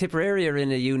 Tipperary are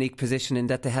in a unique position in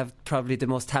that they have probably the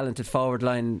most talented forward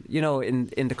line, you know, in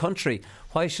the country.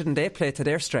 Why shouldn't they play to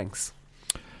their strengths?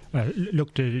 Well,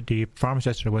 look, the performance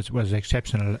yesterday was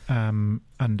exceptional,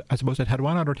 and I suppose it had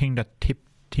one other thing that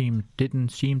team didn't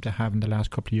seem to have in the last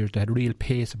couple of years. They had real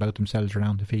pace about themselves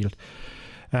around the field.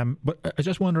 But I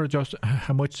just wonder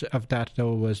how much of that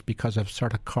though was because of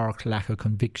sort of Cork's lack of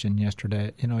conviction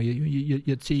yesterday. You know,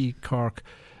 you'd see Cork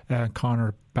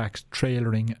corner backs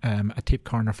trailering a tip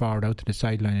corner forward out to the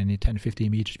sideline, and 10-15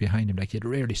 metres behind him. Like, you'd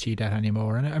rarely see that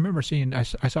anymore. And I remember I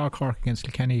saw Cork against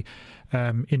Kilkenny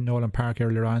in Nolan Park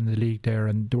earlier on in the league there,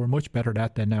 and they were much better at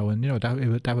that than now. And, you know,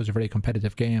 that was a very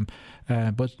competitive game.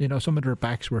 But, you know, some of their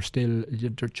backs were still, they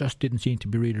just didn't seem to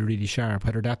be really, really sharp.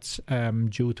 Whether that's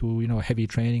due to, you know, heavy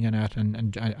training and that.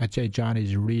 And I'd say John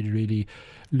is really, really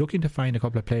looking to find a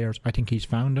couple of players. I think he's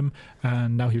found them,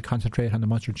 and now he'll concentrate on the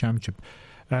Munster Championship.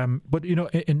 But, you know,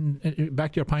 in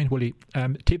back to your point, Willie,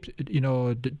 Tip, you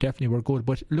know, definitely were good.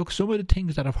 But look, some of the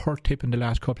things that have hurt Tip in the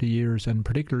last couple of years, and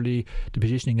particularly the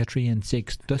positioning at 3 and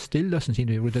 6, still doesn't seem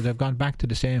to be. They've gone back to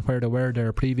the same where they were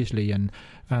there previously, and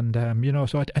you know,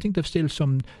 so I think there's still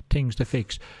some things to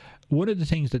fix. One of the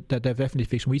things that they've definitely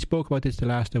fixed, and we spoke about this the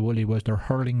last day, Wooly, was their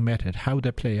hurling method, how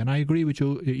they play. And I agree with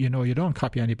you, you know, you don't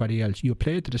copy anybody else. You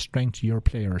play to the strengths of your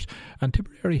players. And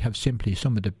Tipperary have simply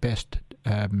some of the best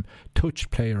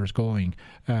touch players going.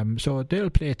 So they'll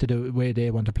play to the way they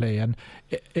want to play. And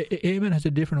Eamon has a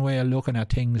different way of looking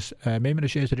at things. Eamon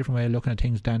O'Shea has a different way of looking at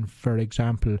things than, for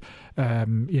example,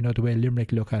 you know, the way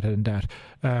Limerick look at it, and that.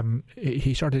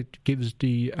 He sort of gives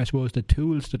the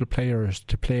tools to the players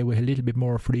to play with a little bit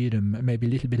more freedom, maybe a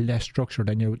little bit less structure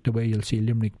than the way you'll see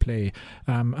Limerick play.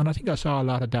 And I think I saw a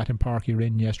lot of that in Páirc Uí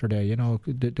Rinn yesterday. You know,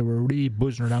 they were really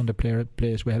buzzing around the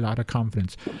place with a lot of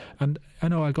confidence. And I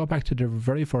know I'll go back to the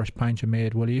very first point you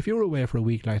made, Willie. If you're away for a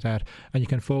week like that and you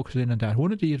can focus in on that,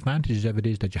 one of the advantages of it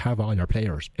is that you have all your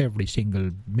players every single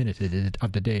minute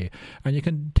of the day, and you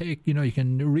can take, you know, you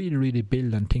can really, really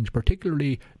build on things,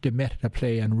 particularly the method of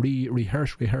play, and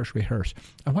rehearse.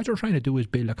 And what you're trying to do is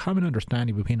build a common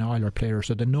understanding between all your players,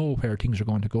 so they know know where things are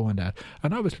going to go on that.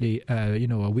 And obviously,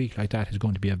 a week like that is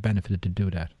going to be of benefit to do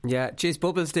that. Yeah, geez,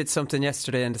 Bubbles did something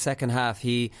yesterday in the second half.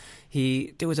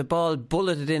 There was a ball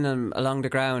bulleted in him along the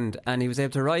ground, and he was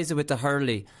able to rise it with the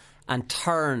hurley and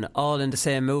turn all in the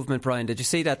same movement. Brian, did you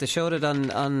see that? They showed it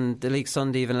on the League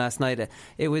Sunday even last night.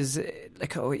 It was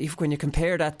like, when you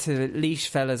compare that to Laois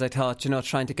fellas, I thought,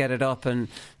 trying to get it up and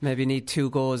maybe need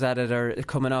 2 goes at it or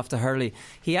coming off the hurley.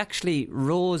 He actually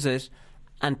rose it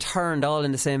and turned all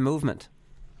in the same movement.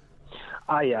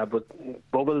 Yeah, but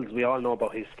Bubbles, we all know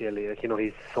about his skill.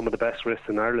 He's some of the best wrists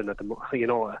in Ireland at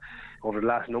the over the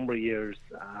last number of years.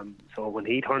 So when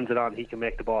he turns it on, he can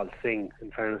make the ball sing,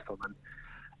 in fairness to him. And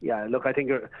yeah, look, I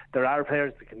think there are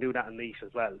players that can do that in Laois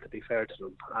as well, to be fair to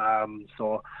them.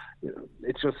 So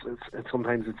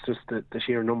sometimes it's just the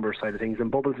sheer number side of things.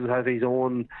 And Bubbles has his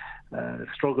own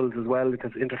struggles as well,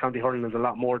 because intercounty hurling is a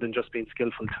lot more than just being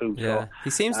skillful too. Yeah, so,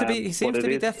 he seems to be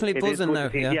definitely buzzing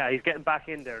now. Yeah, he's getting back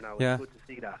in there now. Yeah. It's good to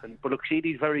see that. But look,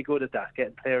 Sheedy's very good at that,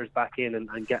 getting players back in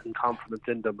and getting confidence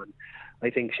in them. And I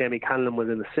think Shane Bennett was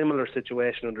in a similar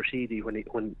situation under Sheedy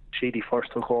when Sheedy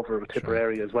first took over with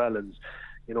Tipperary as well. And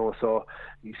so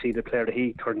you see the player that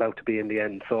he turned out to be in the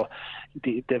end. So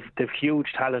they've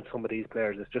huge talent, some of these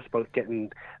players. It's just about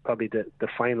getting probably the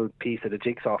final piece of the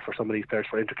jigsaw for some of these players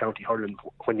for intercounty hurling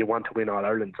when you want to win All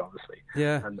Ireland, obviously.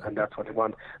 Yeah. And that's what they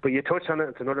want. But you touched on it,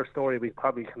 it's another story we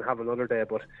probably can have another day,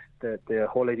 but the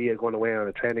whole idea of going away on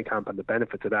a training camp and the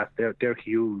benefits of that, they're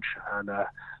huge. And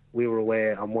we were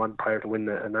away on one prior to winning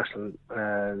a National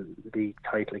League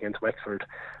title against Wexford.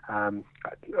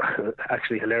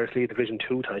 Actually, hilariously, a Division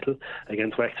 2 title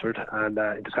against Wexford and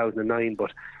in 2009.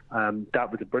 But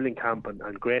that was a brilliant camp and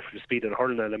great for the speed of the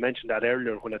hurling. And I mentioned that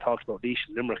earlier when I talked about Laois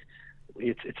and Limerick.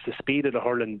 It's the speed of the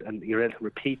hurling, and you're able to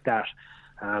repeat that.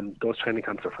 Those training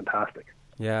camps are fantastic.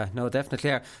 Yeah, no, definitely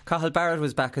are. Cathal Barrett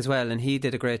was back as well, and he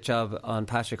did a great job on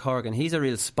Patrick Horgan. He's a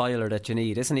real spoiler that you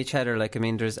need, isn't he, Cheddar?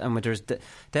 There's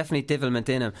definitely devilment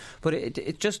in him. But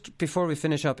it just before we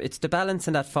finish up, it's the balance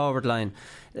in that forward line.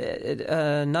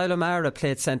 Niall O'Mara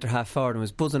played centre half forward and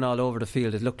was buzzing all over the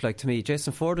field, it looked like to me.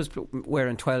 Jason Ford was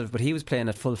wearing 12, but he was playing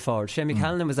at full forward. Shane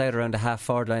Callan was out around the half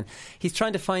forward line. He's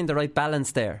trying to find the right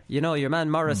balance there. Your man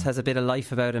Morris has a bit of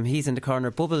life about him. He's in the corner.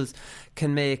 Bubbles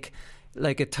can make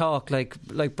like a talk, like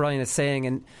Brian is saying,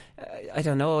 and I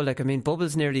don't know.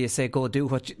 Bubbles nearly you say go do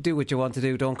what you want to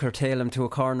do. Don't curtail him to a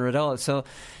corner at all. So,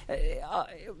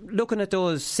 looking at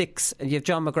those 6, and you have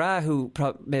John McGrath who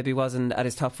maybe wasn't at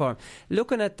his top form.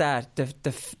 Looking at that,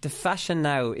 the fashion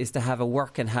now is to have a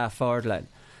working half forward line.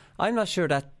 I'm not sure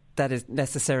that is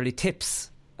necessarily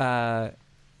Tip's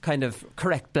kind of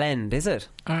correct blend, is it?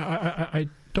 I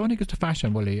don't think it's the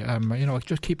fashion, Willie.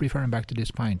 Just keep referring back to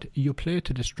this point. You play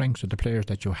to the strengths of the players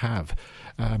that you have,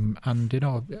 and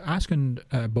asking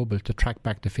Bubble to track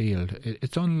back the field,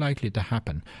 it's unlikely to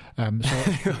happen. I know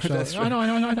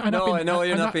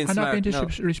you're not being smart. I'm not being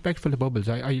disrespectful to Bubbles.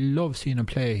 I love seeing him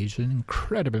play. He's an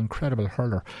incredible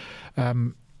hurler.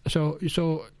 So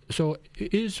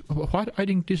is what I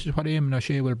think this is what Eamon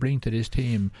O'Shea will bring to this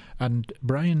team, and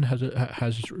Brian has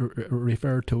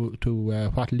referred to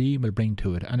what Liam will bring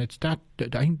to it, and it's that I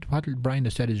think what Brian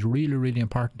has said is really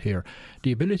important here.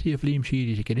 The ability of Liam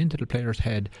Sheedy to get into the player's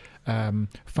head,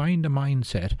 find the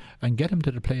mindset, and get him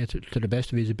to the player to the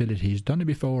best of his ability. He's done it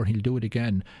before, he'll do it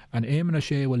again, and Eamon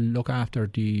O'Shea will look after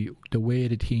the way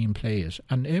the team plays,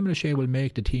 and Eamon O'Shea will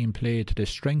make the team play to the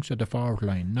strengths of the forward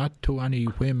line, not to any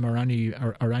whim or anything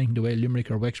the way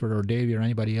Limerick or Wexford or Davy or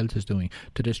anybody else is doing,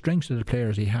 to the strengths of the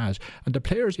players he has. And the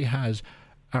players he has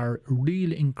are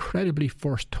really incredibly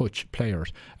first touch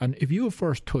players, and if you have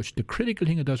first touch, the critical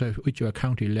thing it does with you at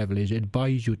county level is it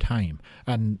buys you time,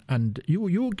 and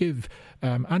you give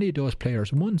any of those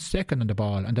players 1 second on the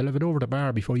ball and they'll have it over the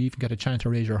bar before you even get a chance to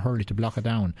raise your hurley to block it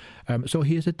down. So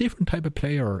he is a different type of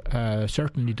player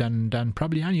certainly than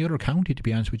probably any other county, to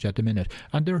be honest with you, at the minute,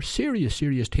 and they're a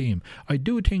serious team. I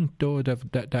do think though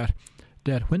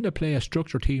that when they play a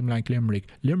structured team like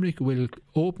Limerick will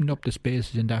open up the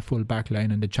spaces in that full back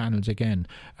line and the channels again.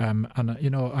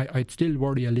 I'd still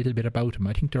worry a little bit about them.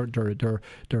 I think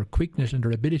their quickness and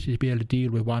their ability to be able to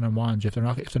deal with one-on-ones, if they're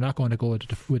not going to go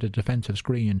with a defensive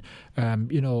screen,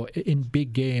 in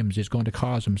big games, is going to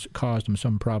cause them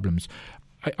some problems.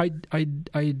 I've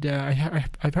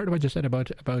heard what you said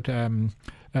about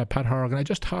Pat Horgan. I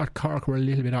just thought Cork were a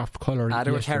little bit off colour.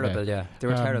 They were terrible, yeah. They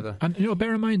were terrible. And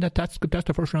bear in mind that's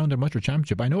the first round of the Munster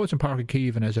Championship. I know it's in Páirc Uí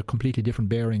Chaoimh and has a completely different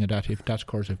bearing of that. If Páirc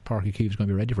Uí Chaoimh is going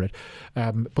to be ready for it,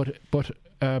 but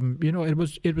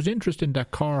it was interesting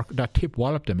that Cork, that tip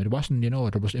walloped them. It wasn't,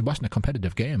 it wasn't a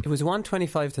competitive game. It was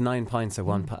 125 to 9 points at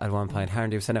one point.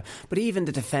 Harndy was sent out. But even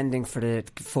the defending for the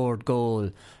forward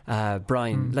goal,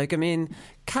 Brian,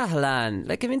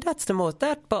 Cahalane, that's the most.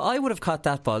 But I would have caught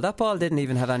that ball. That ball didn't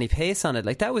even have any pace on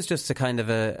it. That was just a kind of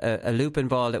a looping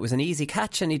ball that was an easy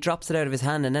catch, and he drops it out of his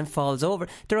hand and then falls over.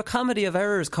 They're a comedy of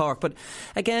errors, Cork. But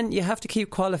again, you have to keep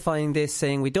qualifying this,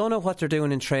 saying we don't know what they're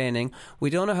doing in training. We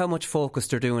don't know how much focus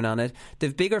they're doing on it.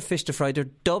 They've bigger fish to fry. They're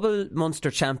double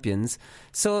Munster champions.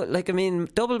 So,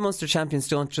 double Munster champions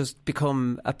don't just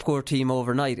become a poor team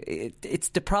overnight. It's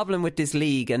the problem with this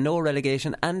league and no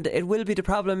relegation, and it will be the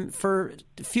problem for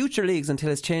future leagues until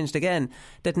it's changed again,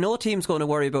 that no team's going to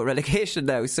worry about relegation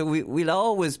now. So we'll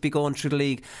always be going through the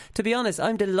league. To be honest,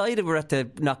 I'm delighted we're at the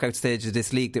knockout stage of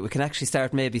this league, that we can actually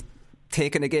start maybe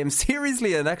taking a game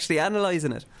seriously and actually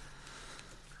analysing it.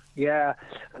 Yeah,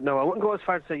 no, I wouldn't go as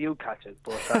far to say you catch it,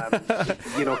 but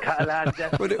Catalan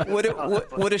definitely.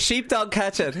 Would a sheepdog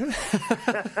catch it?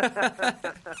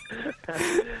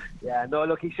 Yeah, no,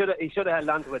 look, he should have held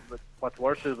on to it. But what's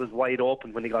worse is it was wide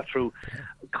open when he got through.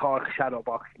 Cork shadow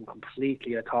boxing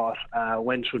completely, I thought,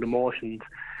 went through the motions.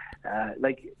 I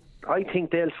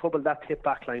think they'll trouble that tip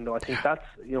back line, though. I think that's,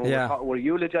 we're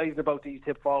eulogising about these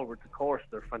tip forwards. Of course,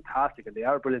 they're fantastic and they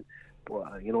are brilliant.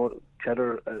 But,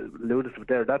 Cheddar alluded to it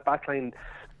there. That back line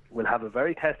will have a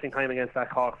very testing time against that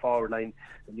Cork forward line.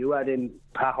 And you add in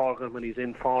Pat Horgan when he's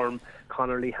in form,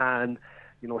 Conor Lehan,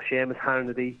 Seamus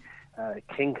Harnedy,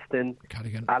 Kingston,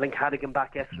 Alan Cadigan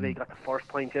back yesterday, got the first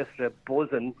point yesterday,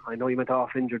 buzzing. I know he went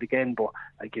off injured again, but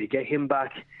you get him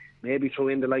back, maybe throw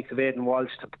in the likes of Aidan Walsh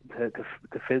to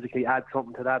physically add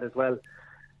something to that as well.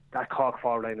 That Cork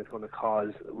forward line is going to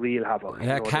cause real havoc.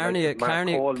 Yeah,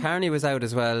 Carney was out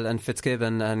as well, and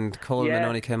Fitzgibbon and Coleman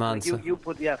only came on. You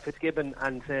put Fitzgibbon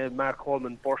and Mark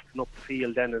Coleman bursting up the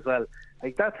field then as well.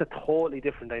 That's a totally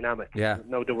different dynamic. Yeah.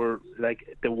 Now they were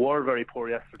very poor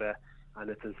yesterday, and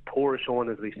it's as poor a showing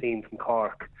as we've seen from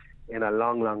Cork in a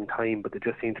long, long time. But they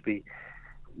just seem to be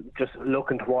just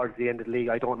looking towards the end of the league.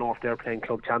 I don't know if they're playing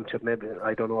club championship. Maybe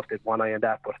I don't know if they've one eye on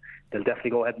that, but they'll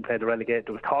definitely go ahead and play the relegation.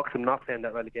 There was talk of them not playing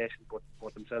that relegation, but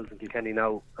themselves and Kilkenny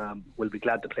now will be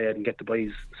glad to play it and get the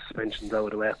boys' suspensions out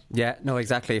of the way. Yeah, no,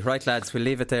 exactly. Right, lads, we'll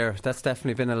leave it there. That's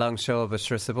definitely been a long show, but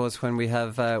sure, I suppose when we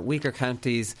have weaker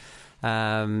counties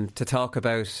to talk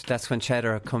about, that's when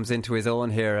Cheddar comes into his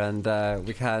own here, and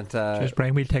we can't. Just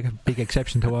Brian, we'll take a big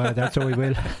exception to that, so we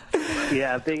will.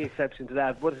 Yeah, big exception to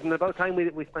that. But it's about time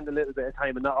we spend a little bit of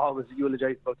time and not always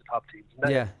eulogise about the top teams.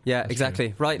 Yeah,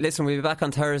 exactly. Right, listen, we'll be back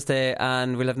on Thursday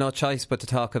and we'll have no choice but to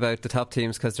talk about the top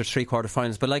teams because there's 3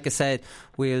 quarter-finals. But like I said,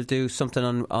 we'll do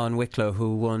something on Wicklow,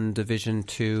 who won Division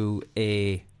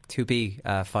 2A,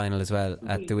 2B final as well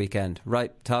at the weekend.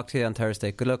 Right, talk to you on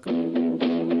Thursday. Good luck.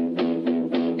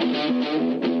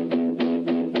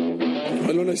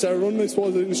 And when I started running, I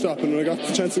suppose I didn't stop, and when I got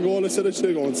the chance to go, I said I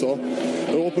should go, and so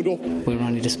I opened up. We're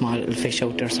only the small little fish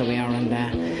out there, so we are,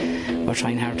 and we're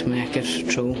trying hard to make it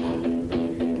through.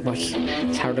 But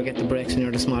it's hard to get the breaks when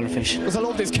you're the smaller fish. Because I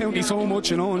love this county so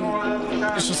much, and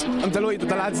it's just, I'm delighted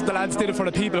that the lads did it for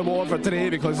the people of Waterford today,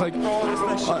 because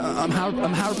I'm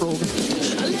heartbroken.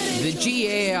 The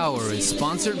GA Hour is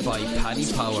sponsored by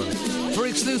Paddy Power. For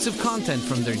exclusive content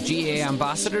from their GA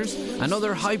ambassadors and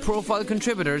other high-profile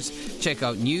contributors, check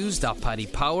out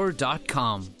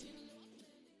news.paddypower.com.